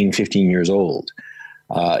 16, 15 years old,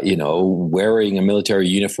 wearing a military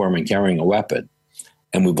uniform and carrying a weapon.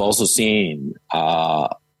 And we've also seen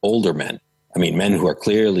older men, men who are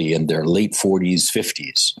clearly in their late 40s,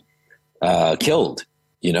 50s, killed.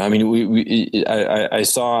 I've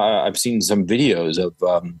seen some videos of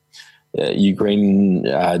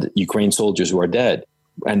Ukraine soldiers who are dead,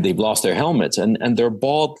 and they've lost their helmets, and they're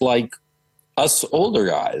bald like us older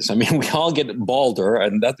guys. We all get balder,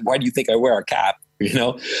 and that's why do you think I wear a cap?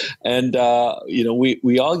 And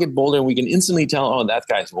we all get bolder, and we can instantly tell, oh, that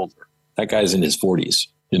guy's older. That guy's in his 40s.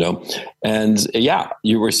 And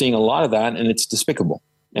you were seeing a lot of that, and it's despicable.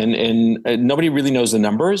 And nobody really knows the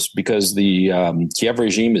numbers because the Kiev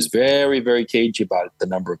regime is very, very cagey about the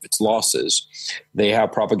number of its losses. They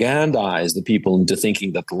have propagandized the people into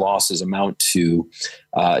thinking that the losses amount to,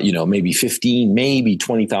 maybe 15, maybe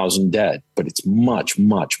 20,000 dead, but it's much,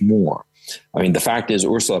 much more. The fact is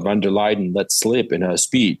Ursula von der Leyen let slip in her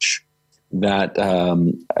speech that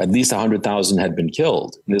at least 100,000 had been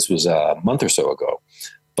killed. This was a month or so ago.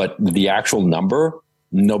 But the actual number,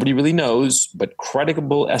 nobody really knows, but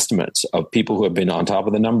credible estimates of people who have been on top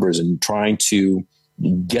of the numbers and trying to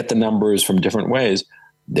get the numbers from different ways,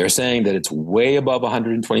 they're saying that it's way above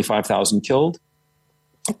 125,000 killed.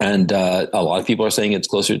 And a lot of people are saying it's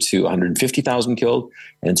closer to 150,000 killed.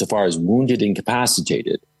 And so far as wounded,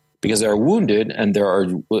 incapacitated, because there are wounded and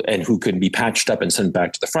who can be patched up and sent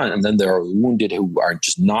back to the front. And then there are wounded who are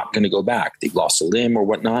just not going to go back. They've lost a limb or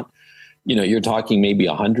whatnot. You're talking maybe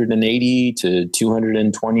 180 to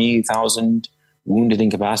 220,000 wounded,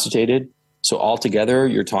 incapacitated. So altogether,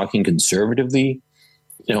 you're talking conservatively,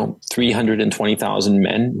 320,000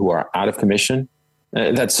 men who are out of commission.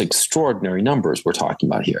 That's extraordinary numbers we're talking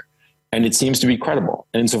about here. And it seems to be credible.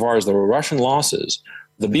 And insofar as the Russian losses,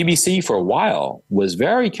 the BBC for a while was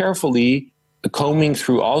very carefully combing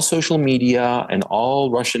through all social media and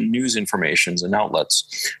all Russian news informations and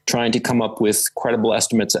outlets, trying to come up with credible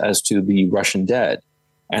estimates as to the Russian dead.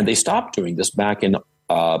 And they stopped doing this back in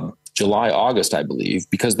July, August, I believe,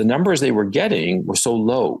 because the numbers they were getting were so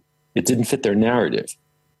low. It didn't fit their narrative.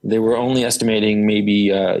 They were only estimating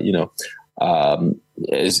maybe, I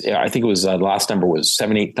think it was the last number was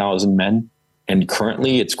 7,000-8,000 men. And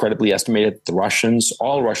currently it's credibly estimated that the Russians,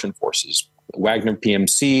 all Russian forces, Wagner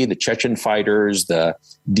PMC, the Chechen fighters, the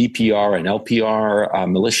DPR and LPR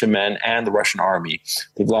militiamen, and the Russian army,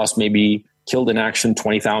 they've lost maybe killed in action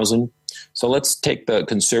 20,000. So let's take the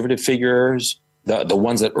conservative figures, the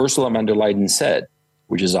ones that Ursula von der Leyen said,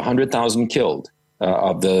 which is 100,000 killed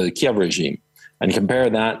of the Kiev regime, and compare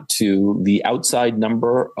that to the outside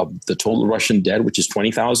number of the total Russian dead, which is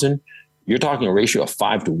 20,000. You're talking a ratio of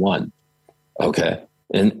 5 to 1. Okay.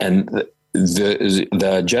 And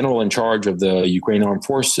the general in charge of the Ukraine armed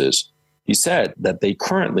forces, he said that they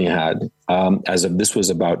currently had, as of this was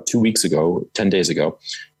about 2 weeks ago, 10 days ago,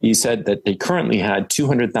 he said that they currently had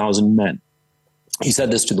 200,000 men. He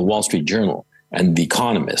said this to the Wall Street Journal and The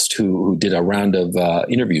Economist, who did a round of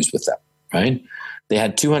interviews with them, right? They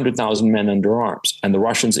had 200,000 men under arms. And the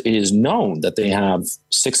Russians, it is known that they have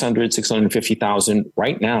 650,000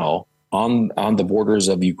 right now on the borders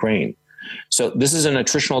of Ukraine. So this is an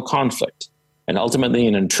attritional conflict. And ultimately,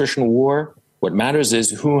 in an attritional war, what matters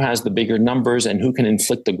is who has the bigger numbers and who can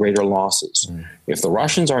inflict the greater losses. If the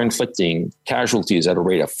Russians are inflicting casualties at a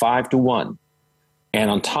rate of 5 to 1, And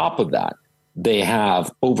on top of that, they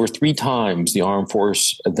have over 3 times the armed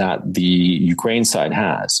force that the Ukraine side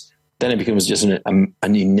has. Then it becomes just an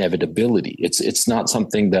inevitability. It's not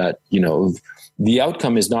something that, the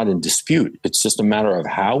outcome is not in dispute. It's just a matter of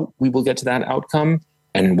how we will get to that outcome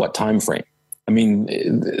and in what time frame. I mean,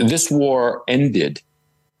 this war ended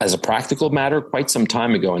as a practical matter quite some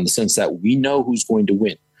time ago, in the sense that we know who's going to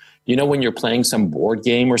win. When you're playing some board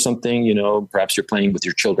game or something, perhaps you're playing with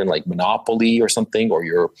your children like Monopoly or something, or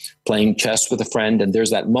you're playing chess with a friend, and there's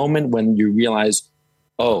that moment when you realize,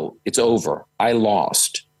 oh, it's over. I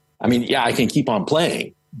lost. I mean, yeah, I can keep on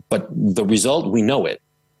playing, but the result, we know it.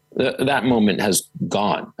 That moment has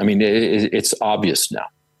gone. I mean, it's obvious now.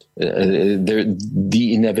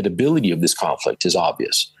 The inevitability of this conflict is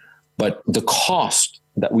obvious, but the cost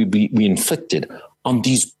that we inflicted on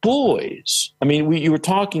these boys. I mean, we're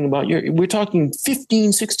talking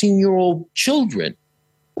 15, 16-year-old children.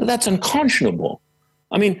 That's unconscionable.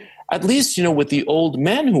 I mean, at least, with the old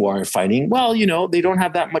men who are fighting, well, they don't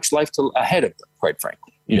have that much life ahead of them, quite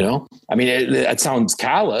frankly. I mean, it sounds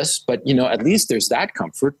callous, but, at least there's that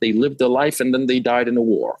comfort. They lived a life and then they died in a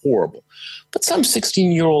war. Horrible. But some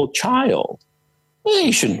 16-year-old child,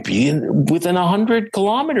 they shouldn't be within 100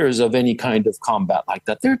 kilometers of any kind of combat like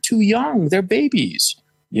that. They're too young. They're babies,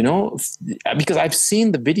 because I've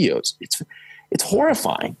seen the videos. It's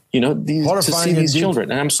horrifying, to see these children.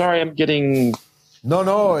 And I'm sorry I'm getting...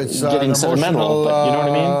 No, it's getting sentimental, but you know what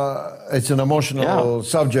I mean? It's an emotional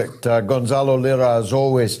subject. Gonzalo Lira, as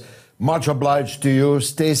always, much obliged to you.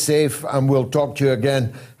 Stay safe, and we'll talk to you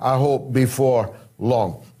again, I hope, before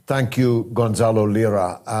long. Thank you, Gonzalo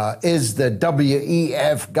Lira. Is the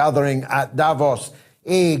WEF gathering at Davos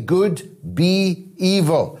A, good, B,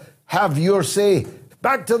 evil? Have your say.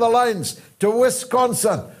 Back to the lines, to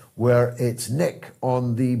Wisconsin, where it's Nick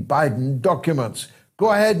on the Biden documents.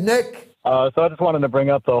 Go ahead, Nick. So I just wanted to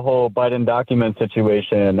bring up the whole Biden document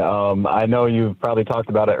situation. I know you've probably talked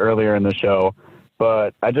about it earlier in the show,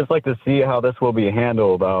 but I'd just like to see how this will be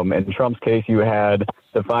handled. In Trump's case, you had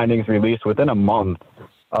the findings released within a month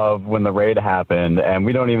of when the raid happened, and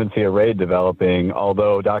we don't even see a raid developing,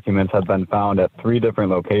 although documents have been found at 3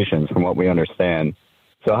 different locations from what we understand.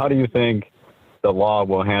 So how do you think the law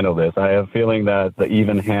will handle this? I have a feeling that the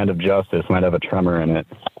even hand of justice might have a tremor in it.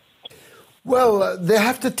 Well, they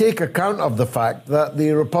have to take account of the fact that the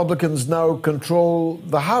Republicans now control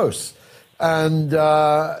the House. And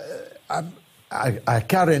I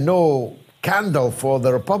carry no candle for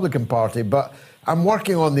the Republican Party, but I'm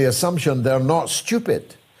working on the assumption they're not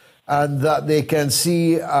stupid and that they can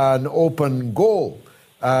see an open goal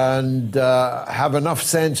and have enough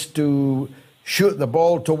sense to shoot the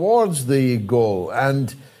ball towards the goal.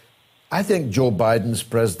 And I think Joe Biden's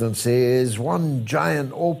presidency is one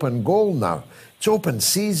giant open goal now. It's open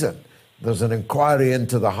season. There's an inquiry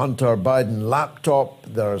into the Hunter Biden laptop.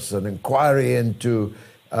 There's an inquiry into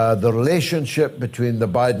the relationship between the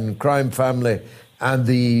Biden crime family and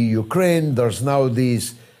the Ukraine. There's now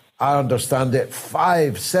these, I understand it,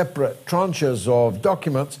 5 separate tranches of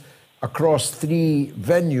documents across 3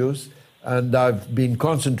 venues. And I've been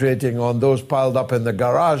concentrating on those piled up in the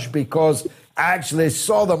garage because I actually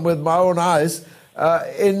saw them with my own eyes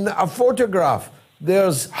in a photograph.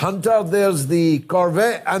 There's Hunter, there's the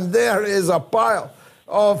Corvette, and there is a pile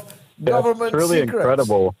of government secrets. It's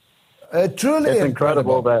incredible. Truly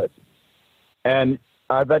incredible that, and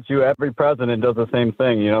I bet you every president does the same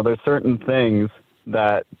thing. There's certain things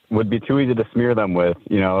that would be too easy to smear them with,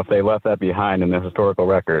 if they left that behind in the historical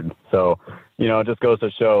record. So, it just goes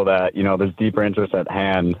to show that, there's deeper interests at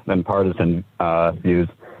hand than partisan views.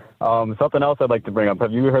 Something else I'd like to bring up.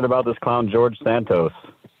 Have you heard about this clown, George Santos?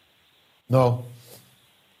 No.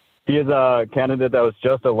 He is a candidate that was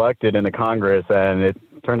just elected into Congress, and it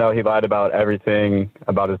turned out he lied about everything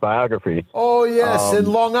about his biography. Oh, yes, in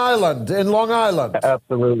Long Island.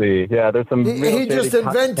 Absolutely. Yeah, there's some... He just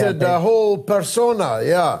invented a whole persona,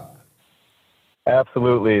 yeah.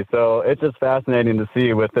 Absolutely. So it's just fascinating to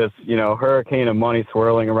see with this, hurricane of money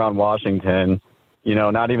swirling around Washington.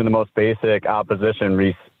 Not even the most basic opposition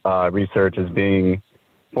research is being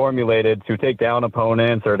formulated to take down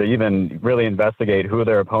opponents or to even really investigate who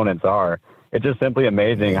their opponents are. It's just simply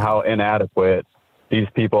amazing how inadequate these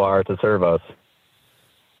people are to serve us.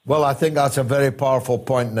 Well, I think that's a very powerful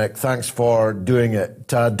point, Nick. Thanks for doing it.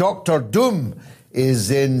 Dr. Doom is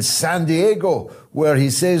in San Diego, where he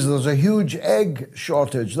says there's a huge egg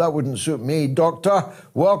shortage. That wouldn't suit me. Doctor,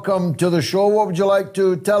 welcome to the show. What would you like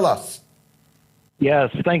to tell us?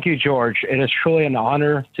 Yes, thank you, George. It is truly an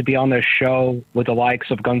honor to be on this show with the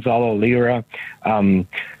likes of Gonzalo Lira,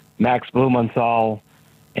 Max Blumenthal,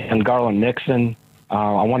 and Garland Nixon.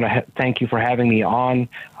 I want to thank you for having me on.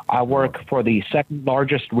 I work for the second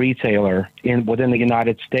largest retailer within the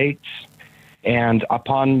United States, and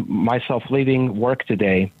upon myself leaving work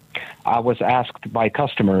today, I was asked by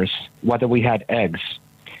customers whether we had eggs.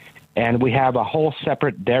 And we have a whole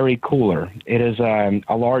separate dairy cooler. It is a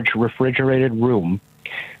large refrigerated room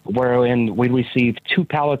wherein we receive 2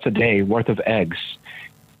 pallets a day worth of eggs.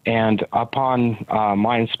 And upon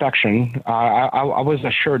my inspection, I was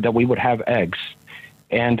assured that we would have eggs.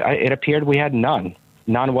 And it appeared we had none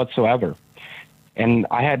whatsoever. And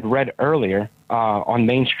I had read earlier on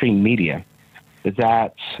mainstream media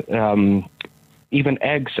that even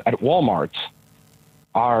eggs at Walmart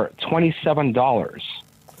are $27.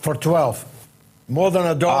 For 12. More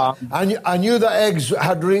than $1. I knew that eggs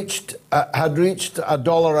had reached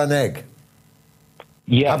 $1 an egg.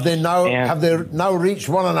 Yes. Have they now reached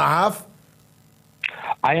 1.5?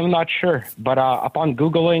 I am not sure, but upon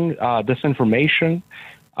Googling this information,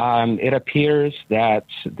 it appears that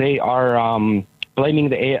they are blaming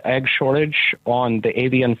the egg shortage on the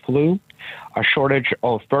avian flu, a shortage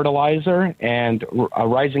of fertilizer, and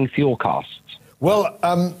rising fuel costs. Well,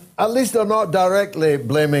 at least they're not directly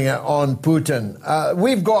blaming it on Putin.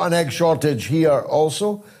 We've got an egg shortage here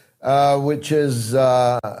also, which is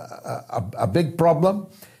a big problem.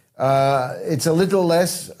 It's a little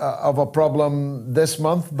less of a problem this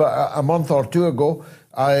month, but a month or two ago,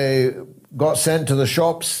 I got sent to the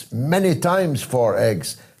shops many times for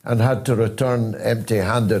eggs and had to return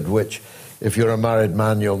empty-handed, which, if you're a married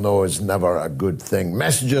man, you'll know is never a good thing.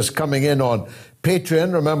 Messages coming in on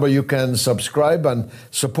Patreon. Remember, you can subscribe and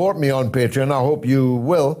support me on Patreon. I hope you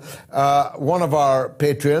will. One of our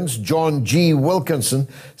patrons, John G. Wilkinson,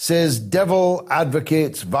 says, devil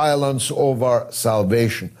advocates violence over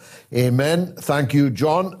salvation. Amen. Thank you,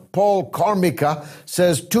 John. Paul Cormica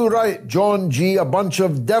says, too right, John G., a bunch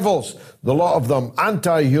of devils, the lot of them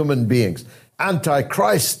anti-human beings,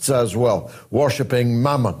 antichrists as well, worshipping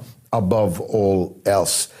mammon above all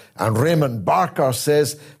else. And Raymond Barker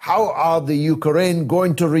says, how are the Ukraine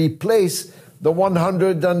going to replace the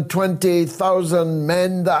 120,000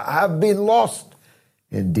 men that have been lost?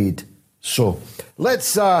 Indeed. So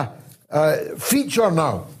let's feature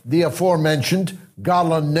now the aforementioned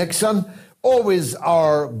Garland Nixon, always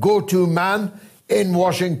our go-to man in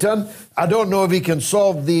Washington. I don't know if he can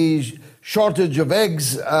solve the shortage of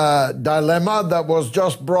eggs dilemma that was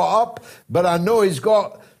just brought up, but I know he's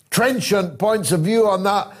got trenchant points of view on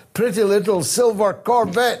that pretty little silver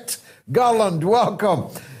Corvette. Garland, welcome.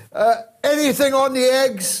 Anything on the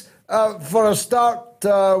eggs for a start?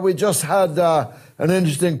 We just had an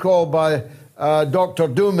interesting call by Dr.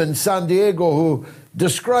 Doom in San Diego, who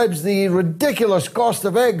describes the ridiculous cost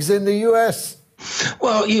of eggs in the U.S.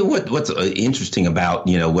 Well, what's interesting about,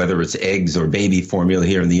 whether it's eggs or baby formula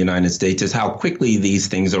here in the United States is how quickly these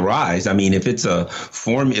things arise. I mean, if it's a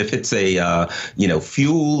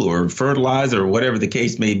fuel or fertilizer or whatever the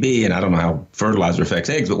case may be, and I don't know how fertilizer affects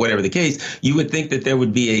eggs, but whatever the case, you would think that there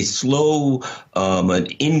would be a slow an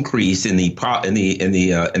increase in the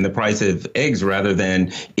price of eggs rather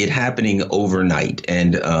than it happening overnight.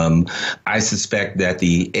 And I suspect that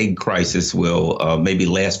the egg crisis will maybe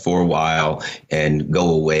last for a while and go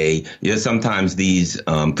away. Sometimes these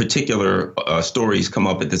particular stories come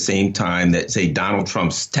up at the same time that say Donald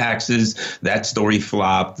Trump's taxes. That story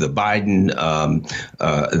flopped. The Biden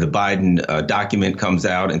document comes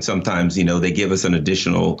out, and sometimes they give us an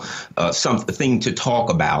additional something to talk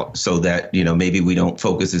about, so that maybe we don't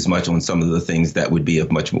focus as much on some of the things that would be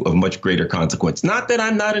of much greater consequence. Not that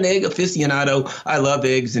I'm not an egg aficionado. I love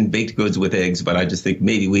eggs and baked goods with eggs, but I just think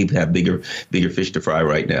maybe we have bigger fish to fry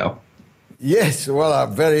right now. Yes, well, a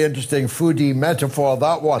very interesting foodie metaphor,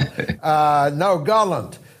 that one. Now,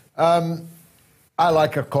 Garland, I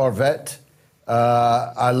like a Corvette.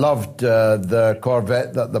 I loved the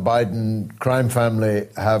Corvette that the Biden crime family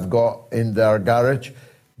have got in their garage.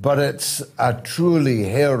 But it's a truly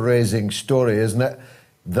hair-raising story, isn't it?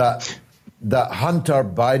 That Hunter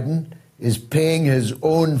Biden is paying his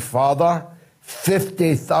own father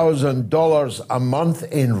 $50,000 a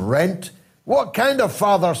month in rent. What kind of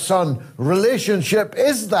father-son relationship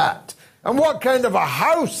is that? And what kind of a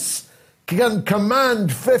house can command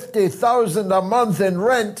 $50,000 a month in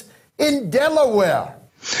rent in Delaware?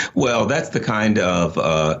 Well, that's kind of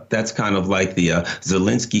like the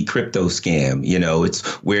Zelensky crypto scam. It's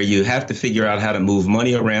where you have to figure out how to move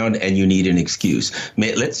money around and you need an excuse.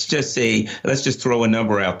 Let's just throw a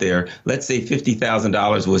number out there. Let's say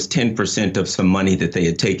 $50,000 was 10% of some money that they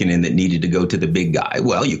had taken in that needed to go to the big guy.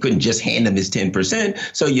 Well, you couldn't just hand him his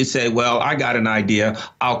 10%. So you say, well, I got an idea.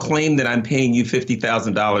 I'll claim that I'm paying you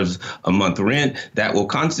 $50,000 a month rent. That will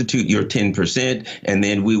constitute your 10%, and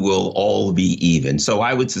then we will all be even. So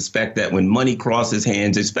I would suspect that when money crosses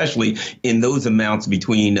hands, especially in those amounts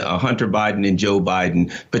between Hunter Biden and Joe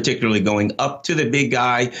Biden, particularly going up to the big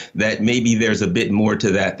guy, that maybe there's a bit more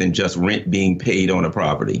to that than just rent being paid on a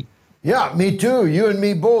property. Yeah, me too. You and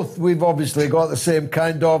me both. We've obviously got the same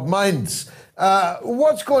kind of minds.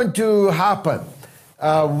 What's going to happen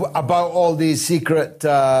about all these secret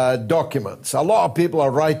documents? A lot of people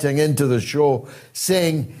are writing into the show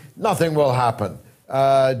saying nothing will happen.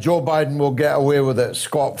 Joe Biden will get away with it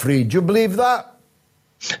scot-free. Do you believe that?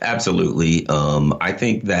 Absolutely. I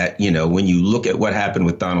think that, when you look at what happened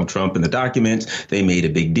with Donald Trump and the documents, they made a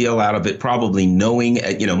big deal out of it, probably knowing,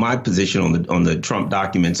 my position on the Trump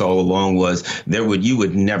documents all along was you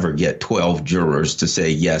would never get 12 jurors to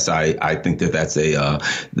say, yes, I think that that's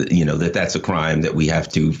that's a crime that we have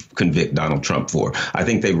to convict Donald Trump for. I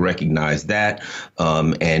think they recognize that.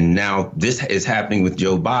 And now this is happening with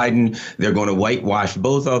Joe Biden. They're going to whitewash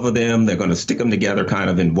both of them. They're going to stick them together kind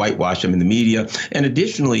of and whitewash them in the media. And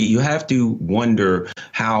additionally, you have to wonder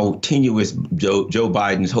how tenuous Joe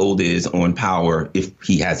Biden's hold is on power, if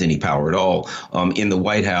he has any power at all, in the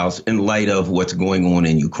White House in light of what's going on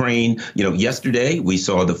in Ukraine. Yesterday we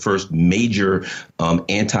saw the first major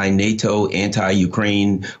anti-NATO,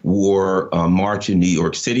 anti-Ukraine war march in New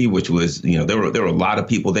York City, which was, there were a lot of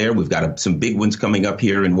people there. We've got some big ones coming up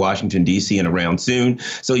here in Washington, D.C. and around soon.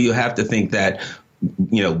 So you have to think that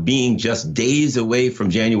being just days away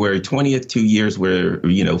from January 20th, 2 years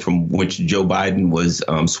from which Joe Biden was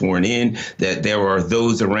sworn in, that there are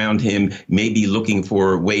those around him maybe looking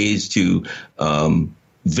for ways to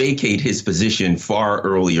vacate his position far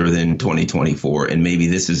earlier than 2024. And maybe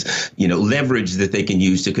this is, leverage that they can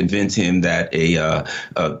use to convince him that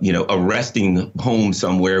a resting home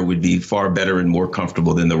somewhere would be far better and more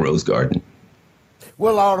comfortable than the Rose Garden.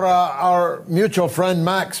 Well, our mutual friend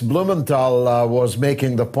Max Blumenthal was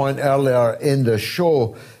making the point earlier in the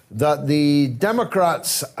show that the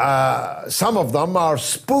Democrats, some of them, are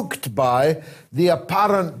spooked by the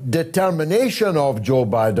apparent determination of Joe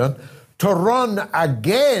Biden to run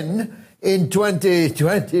again in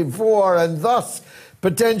 2024 and thus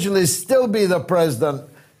potentially still be the president,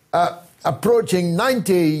 approaching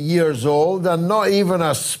 90 years old and not even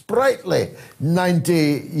a sprightly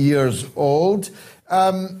 90 years old.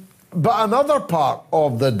 But another part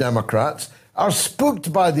of the Democrats are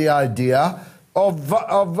spooked by the idea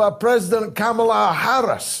of President Kamala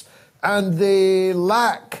Harris, and they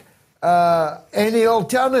lack any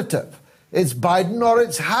alternative. It's Biden or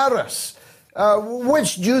it's Harris.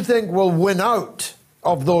 Which do you think will win out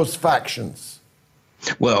of those factions?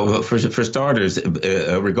 Well, for starters,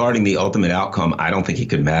 regarding the ultimate outcome, I don't think it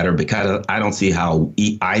could matter because I don't see how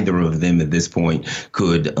either of them at this point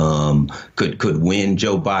could win.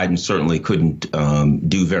 Joe Biden certainly couldn't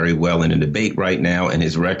do very well in a debate right now, and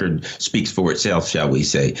his record speaks for itself, shall we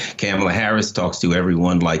say. Kamala Harris talks to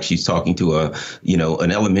everyone like she's talking to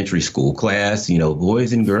an elementary school class.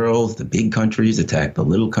 Boys and girls, the big countries attack the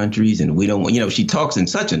little countries, and we don't. She talks in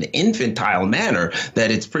such an infantile manner that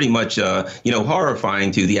it's pretty much horrifying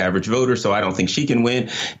to the average voter, so I don't think she can win.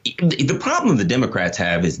 The problem the Democrats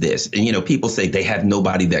have is this, and people say they have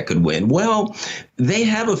nobody that could win. Well, they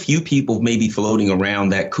have a few people maybe floating around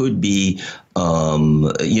that could be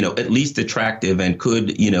at least attractive and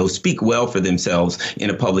could, speak well for themselves in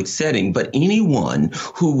a public setting. But anyone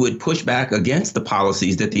who would push back against the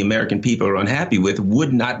policies that the American people are unhappy with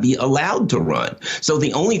would not be allowed to run. So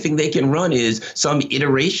the only thing they can run is some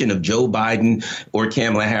iteration of Joe Biden or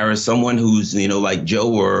Kamala Harris, someone who's, like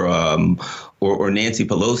Joe or Nancy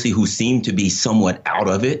Pelosi, who seem to be somewhat out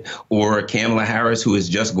of it, or Kamala Harris, who is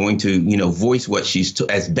just going to, voice what she's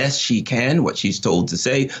as best she can, what she's told to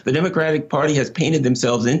say. The Democratic Party has painted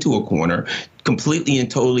themselves into a corner, completely and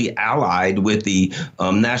totally allied with the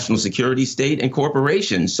national security state and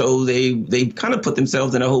corporations. So they kind of put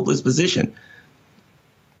themselves in a hopeless position.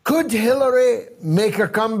 Could Hillary make a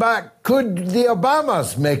comeback? Could the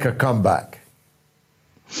Obamas make a comeback?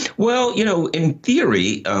 Well, in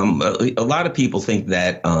theory, a lot of people think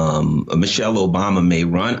that Michelle Obama may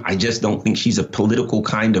run. I just don't think she's a political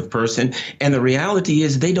kind of person. And the reality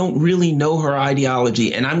is they don't really know her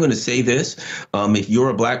ideology. And I'm going to say this. If you're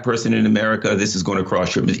a black person in America, this is going to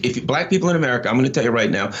cross your mind. If black people in America, I'm going to tell you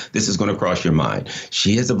right now, this is going to cross your mind.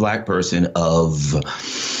 She is a black person of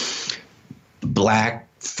black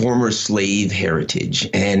former slave heritage.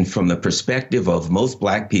 And from the perspective of most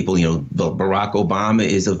black people, Barack Obama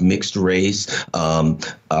is of mixed race.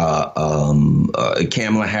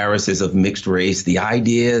 Kamala Harris is of mixed race. The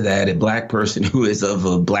idea that a black person who is of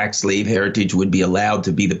a black slave heritage would be allowed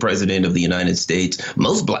to be the president of the United States.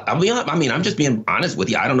 I'm just being honest with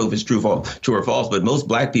you. I don't know if it's true or false, but most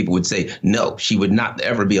black people would say, no, she would not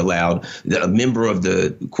ever be allowed. A member of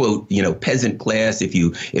the, quote, peasant class, if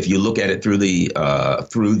you look at it through the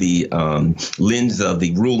lens of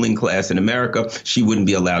the ruling class in America, she wouldn't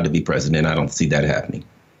be allowed to be president. I don't see that happening.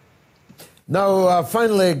 Now,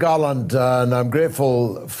 finally, Garland, and I'm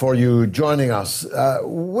grateful for you joining us.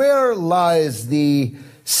 Where lies the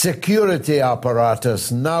security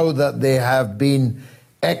apparatus now that they have been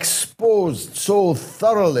exposed so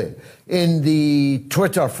thoroughly in the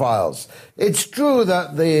Twitter files? It's true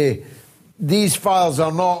that these files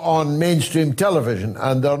are not on mainstream television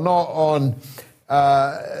and they're not on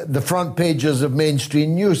the front pages of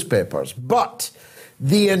mainstream newspapers, but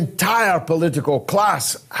the entire political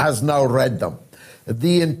class has now read them.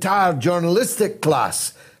 The entire journalistic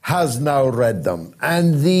class has now read them.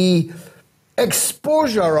 And the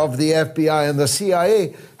exposure of the FBI and the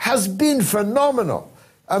CIA has been phenomenal.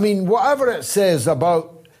 I mean, whatever it says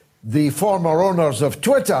about the former owners of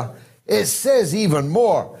Twitter, it says even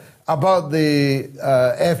more about the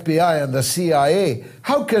FBI and the CIA.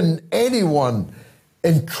 How can anyone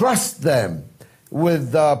entrust them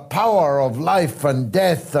with the power of life and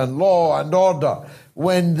death and law and order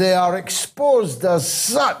when they are exposed as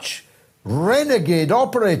such renegade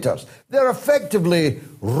operators? They're effectively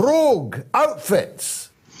rogue outfits.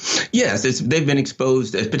 Yes, they've been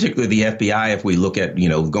exposed, particularly the FBI, if we look at,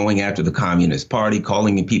 going after the Communist Party,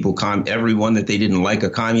 calling people, everyone that they didn't like a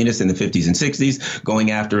communist in the 50s and 60s, going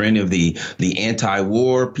after any of the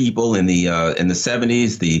anti-war people in the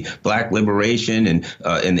 70s, the Black liberation and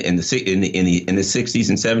in the 60s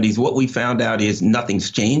and 70s. What we found out is nothing's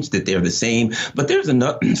changed, that they're the same. But there's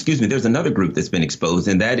another group that's been exposed,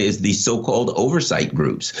 and that is the so-called oversight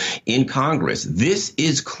groups in Congress. This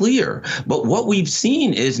is clear. But what we've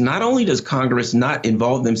seen is not only does Congress not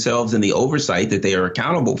involve themselves in the oversight that they are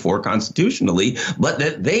accountable for constitutionally, but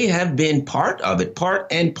that they have been part of it, part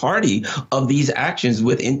and party of these actions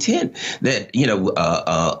with intent. That,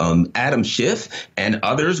 Adam Schiff and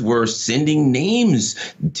others were sending names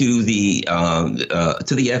to the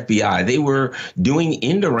FBI. They were doing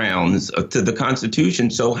end arounds to the Constitution.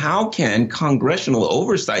 So how can congressional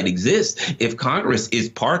oversight exist if Congress is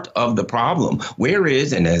part of the problem? Where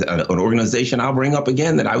is, and as an organization I'll bring up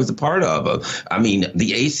again that I was a part of,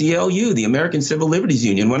 the ACLU, the American Civil Liberties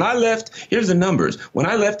Union. When I left, here's the numbers. When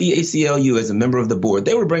I left the ACLU as a member of the board,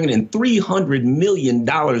 they were bringing in $300 million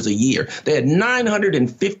a year. They had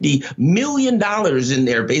 $950 million in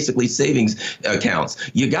their basically savings accounts.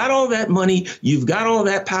 You got all that money. You've got all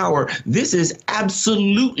that power. This is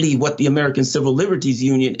absolutely what the American Civil Liberties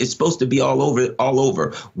Union is supposed to be all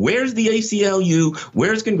over. Where's the ACLU?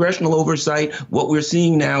 Where's congressional oversight? What we're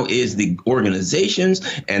seeing now is the organizations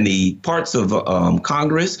and the parts of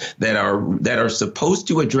Congress that are supposed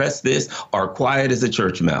to address this are quiet as a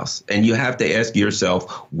church mouse. And you have to ask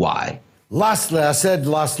yourself why. Lastly, I said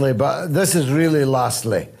lastly, but this is really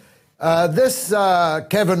lastly.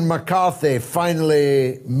 Kevin McCarthy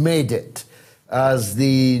finally made it as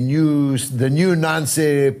the new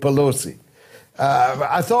Nancy Pelosi.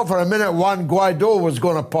 I thought for a minute Juan Guaido was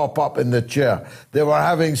going to pop up in the chair. They were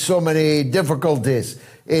having so many difficulties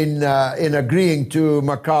in agreeing to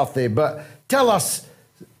McCarthy. But tell us,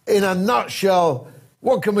 in a nutshell,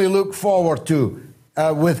 what can we look forward to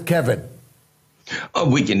with Kevin?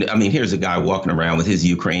 Here's a guy walking around with his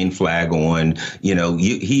Ukraine flag on.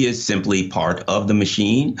 He is simply part of the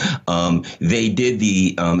machine. They did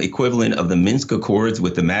the equivalent of the Minsk Accords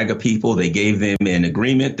with the MAGA people. They gave them an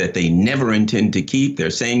agreement that they never intend to keep. They're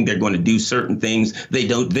saying they're going to do certain things. They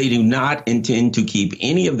do not intend to keep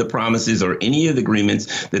any of the promises or any of the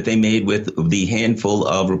agreements that they made with the handful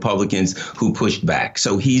of Republicans who pushed back.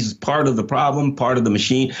 So he's part of the problem, part of the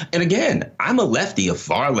machine. And again, I'm a lefty, a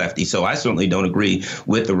far lefty, so I certainly don't agree disagree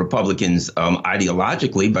with the Republicans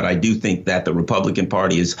ideologically, but I do think that the Republican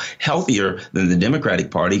Party is healthier than the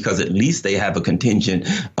Democratic Party because at least they have a contingent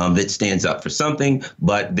that stands up for something,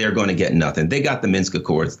 but they're going to get nothing. They got the Minsk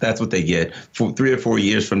Accords. That's what they get. For 3 or 4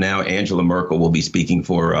 years from now, Angela Merkel will be speaking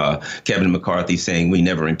for Kevin McCarthy, saying we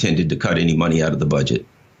never intended to cut any money out of the budget.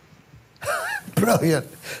 Brilliant.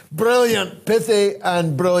 Brilliant. Pithy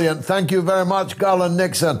and brilliant. Thank you very much, Garland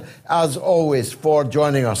Nixon, as always, for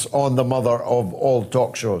joining us on the mother of all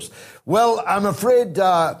talk shows. Well, I'm afraid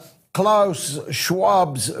Klaus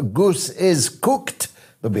Schwab's goose is cooked.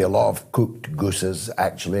 There'll be a lot of cooked gooses,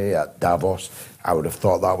 actually, at Davos. I would have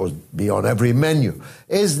thought that would be on every menu.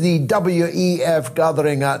 Is the WEF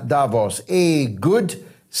gathering at Davos A, good,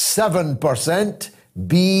 7%,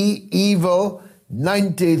 B, evil,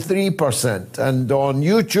 93%. And on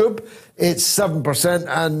YouTube, it's 7%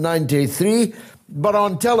 and 93%. But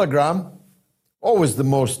on Telegram, always the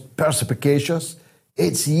most perspicacious,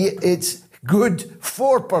 it's good,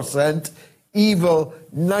 4%, evil,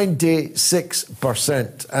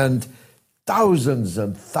 96%. And thousands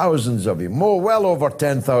of you, well over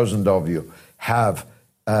 10,000 of you, have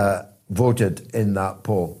voted in that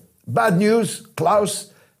poll. Bad news,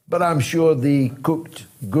 Klaus, but I'm sure the cooked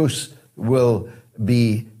goose will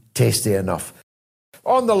be tasty enough.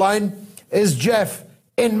 On the line is Jeff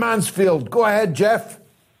in Mansfield. Go ahead, Jeff.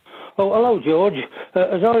 Oh, hello, George.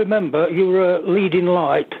 As I remember, you were a leading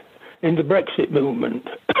light in the Brexit movement.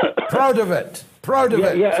 Proud of it. Proud of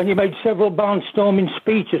it. Yeah, and you made several barnstorming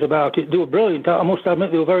speeches about it. They were brilliant. I must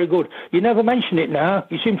admit they were very good. You never mention it now.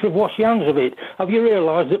 You seem to have washed your hands of it. Have you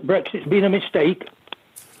realised that Brexit's been a mistake?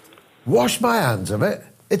 Wash my hands of it?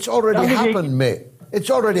 It's already happened, mate. It's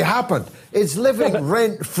already happened. It's living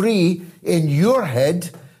rent-free in your head.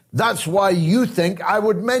 That's why you think I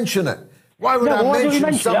would mention it. Why would I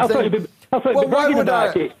mention something? I thought you'd be bragging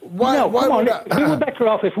about it. No, come on.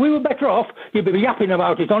 If we were better off, you'd be yapping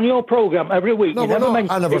about it on your programme every week. No, I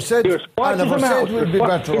never said we'd be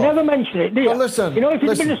better off. You never mention it, do you? Well, listen. You know, if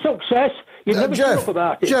it's been a success, you'd never shut up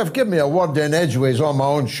about it. Jeff, give me a word in edgeways on my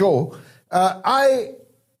own show. I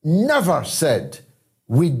never said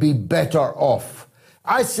we'd be better off.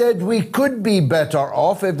 I said we could be better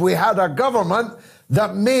off if we had a government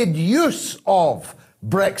that made use of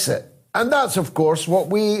Brexit. And that's, of course, what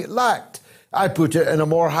we lacked. I put it in a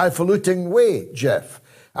more highfalutin way, Jeff.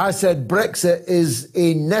 I said Brexit is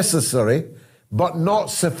a necessary but not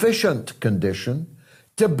sufficient condition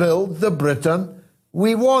to build the Britain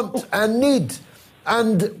we want and need.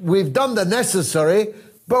 And we've done the necessary,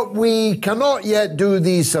 but we cannot yet do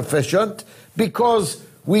the sufficient because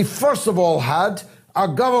we first of all had a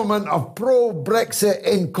government of pro-Brexit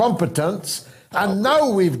incompetence, and now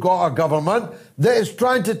we've got a government that is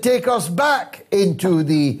trying to take us back into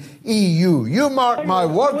the EU. You mark my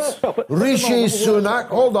words, Rishi Sunak.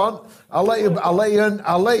 Hold on, I'll let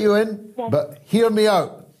you in. But hear me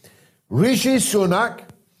out. Rishi Sunak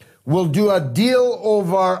will do a deal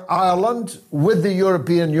over Ireland with the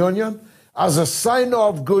European Union as a sign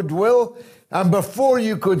of goodwill, and before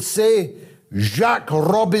you could say Jacques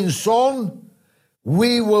Robinson,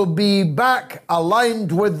 we will be back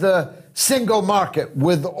aligned with the single market,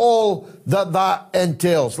 with all that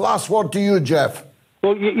entails. Last word to you, Jeff.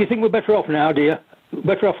 Well, you think we're better off now, do you?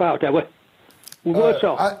 Better off out, are we? We're worse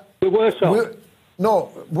off. We're worse off.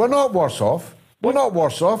 No, we're not worse off. We're not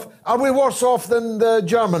worse off. Are we worse off than the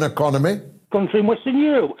German economy? Country in Western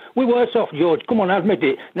Europe. We're worse off, George. Come on, admit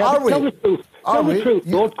it. Now, tell the truth. Tell the truth,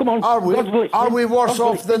 George. Come on. Are we worse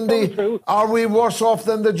off than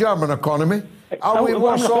the German economy? Are we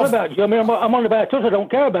worse off? About you. I mean, I'm on about us. I don't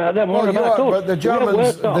care about them. I'm on about us. But the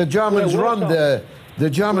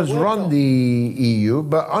Germans run the EU.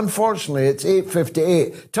 But unfortunately, it's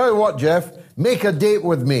 8:58. Tell you what, Jeff, make a date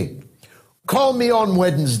with me. Call me on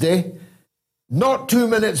Wednesday, not 2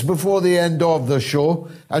 minutes before the end of the show,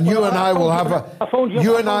 and you and I will have a. I phoned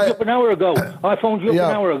you up an hour ago. I phoned you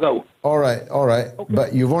up an hour ago. All right. Okay.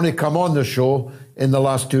 But you've only come on the show in the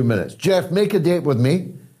last 2 minutes. Jeff, make a date with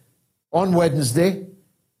me on Wednesday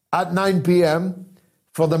at 9 p.m.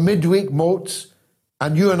 for the midweek moats,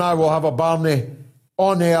 and you and I will have a Barney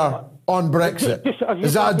on air on Brexit.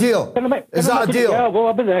 Is that a deal? Is that a deal? Yeah, well,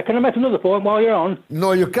 I'll be there. Can I make another point while you're on?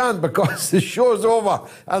 No, you can't, because the show's over,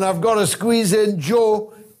 and I've got to squeeze in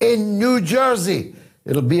Joe in New Jersey.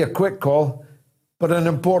 It'll be a quick call, but an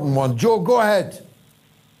important one. Joe, go ahead.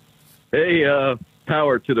 Hey,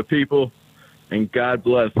 power to the people, and God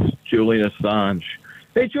bless Julian Assange.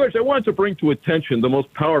 Hey, George, I wanted to bring to attention the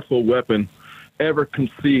most powerful weapon ever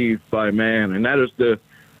conceived by man, and that is the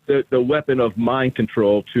weapon of mind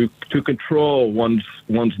control, to control one's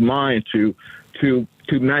mind, to to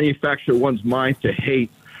manufacture one's mind to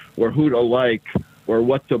hate or who to like or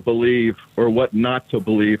what to believe or what not to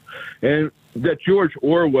believe. And that George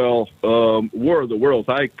Orwell War of the Worlds,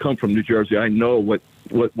 I come from New Jersey. I know what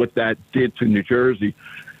that did to New Jersey.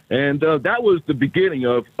 And that was the beginning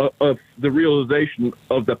of the realization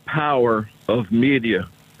of the power of media.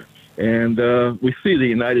 And we see the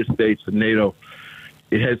United States and NATO,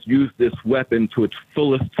 it has used this weapon to its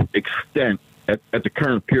fullest extent at the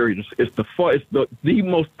current period. It's the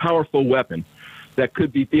most powerful weapon that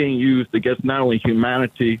could be being used against not only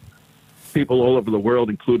humanity, people all over the world,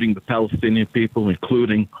 including the Palestinian people,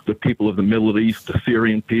 including the people of the Middle East, the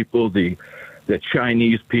Syrian people, the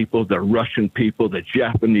Chinese people, the Russian people, the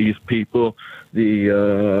Japanese people,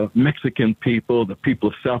 the Mexican people, the people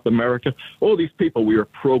of South America. All these people we are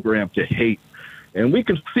programmed to hate. And we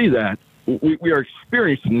can see that. We are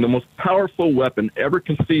experiencing the most powerful weapon ever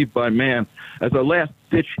conceived by man as a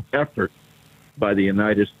last-ditch effort by the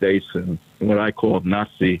United States and what I call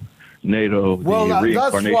Nazi NATO. Well,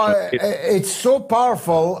 that's why it's so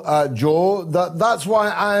powerful, Joe, that's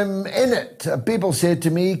why I'm in it. People say to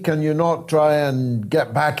me, can you not try and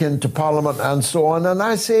get back into Parliament and so on? And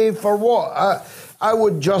I say, for what? I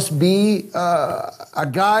would just be a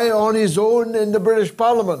guy on his own in the British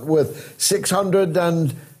Parliament with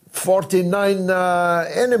 649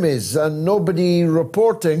 enemies and nobody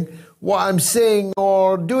reporting what I'm saying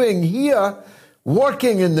or doing here.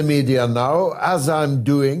 Working in the media now, as I'm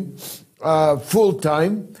doing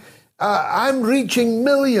full-time, I'm reaching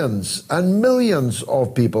millions and millions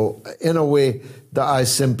of people in a way that I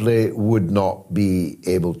simply would not be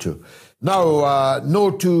able to. Now, No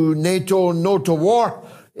to NATO, No to War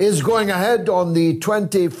is going ahead on the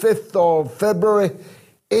 25th of February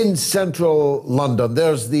in central London.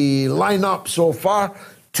 There's the lineup so far.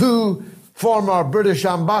 2 former British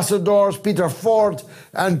ambassadors, Peter Ford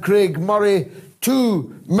and Craig Murray,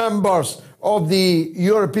 2 members of the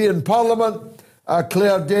European Parliament,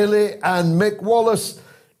 Claire Daly and Mick Wallace,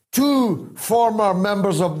 2 former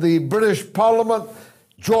members of the British Parliament,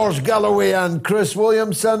 George Galloway and Chris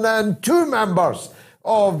Williamson, and 2 members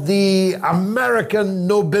of the American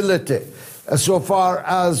nobility, so far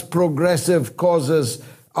as progressive causes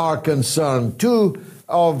are concerned. 2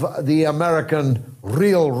 of the American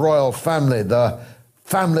real royal family, the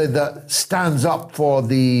family that stands up for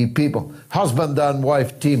the people, husband and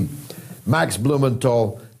wife team, Max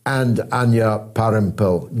Blumenthal and Anya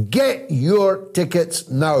Parampil. Get your tickets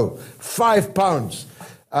now. £5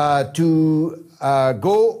 to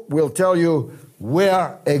go. We'll tell you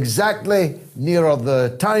where exactly nearer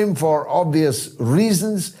the time for obvious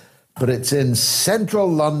reasons, but it's in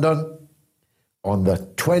central London on the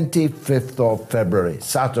 25th of February,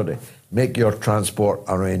 Saturday. Make your transport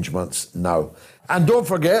arrangements now. And don't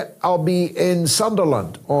forget, I'll be in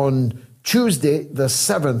Sunderland on Tuesday, the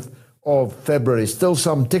 7th of February. Still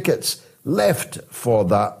some tickets left for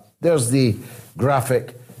that. There's the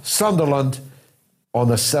graphic. Sunderland on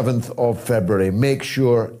the 7th of February. Make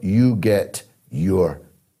sure you get your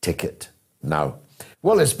ticket now.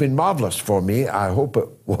 Well, it's been marvellous for me. I hope it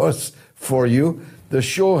was for you. The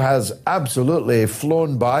show has absolutely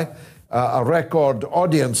flown by. A record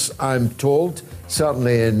audience, I'm told,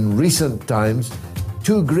 certainly in recent times.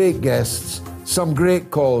 2 great guests, some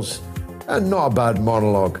great calls, and not a bad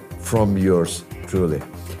monologue from yours truly.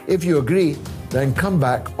 If you agree, then come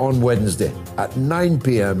back on Wednesday at 9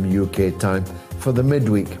 p.m. UK time for the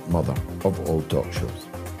midweek Mother of All Talk Shows.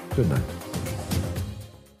 Good night.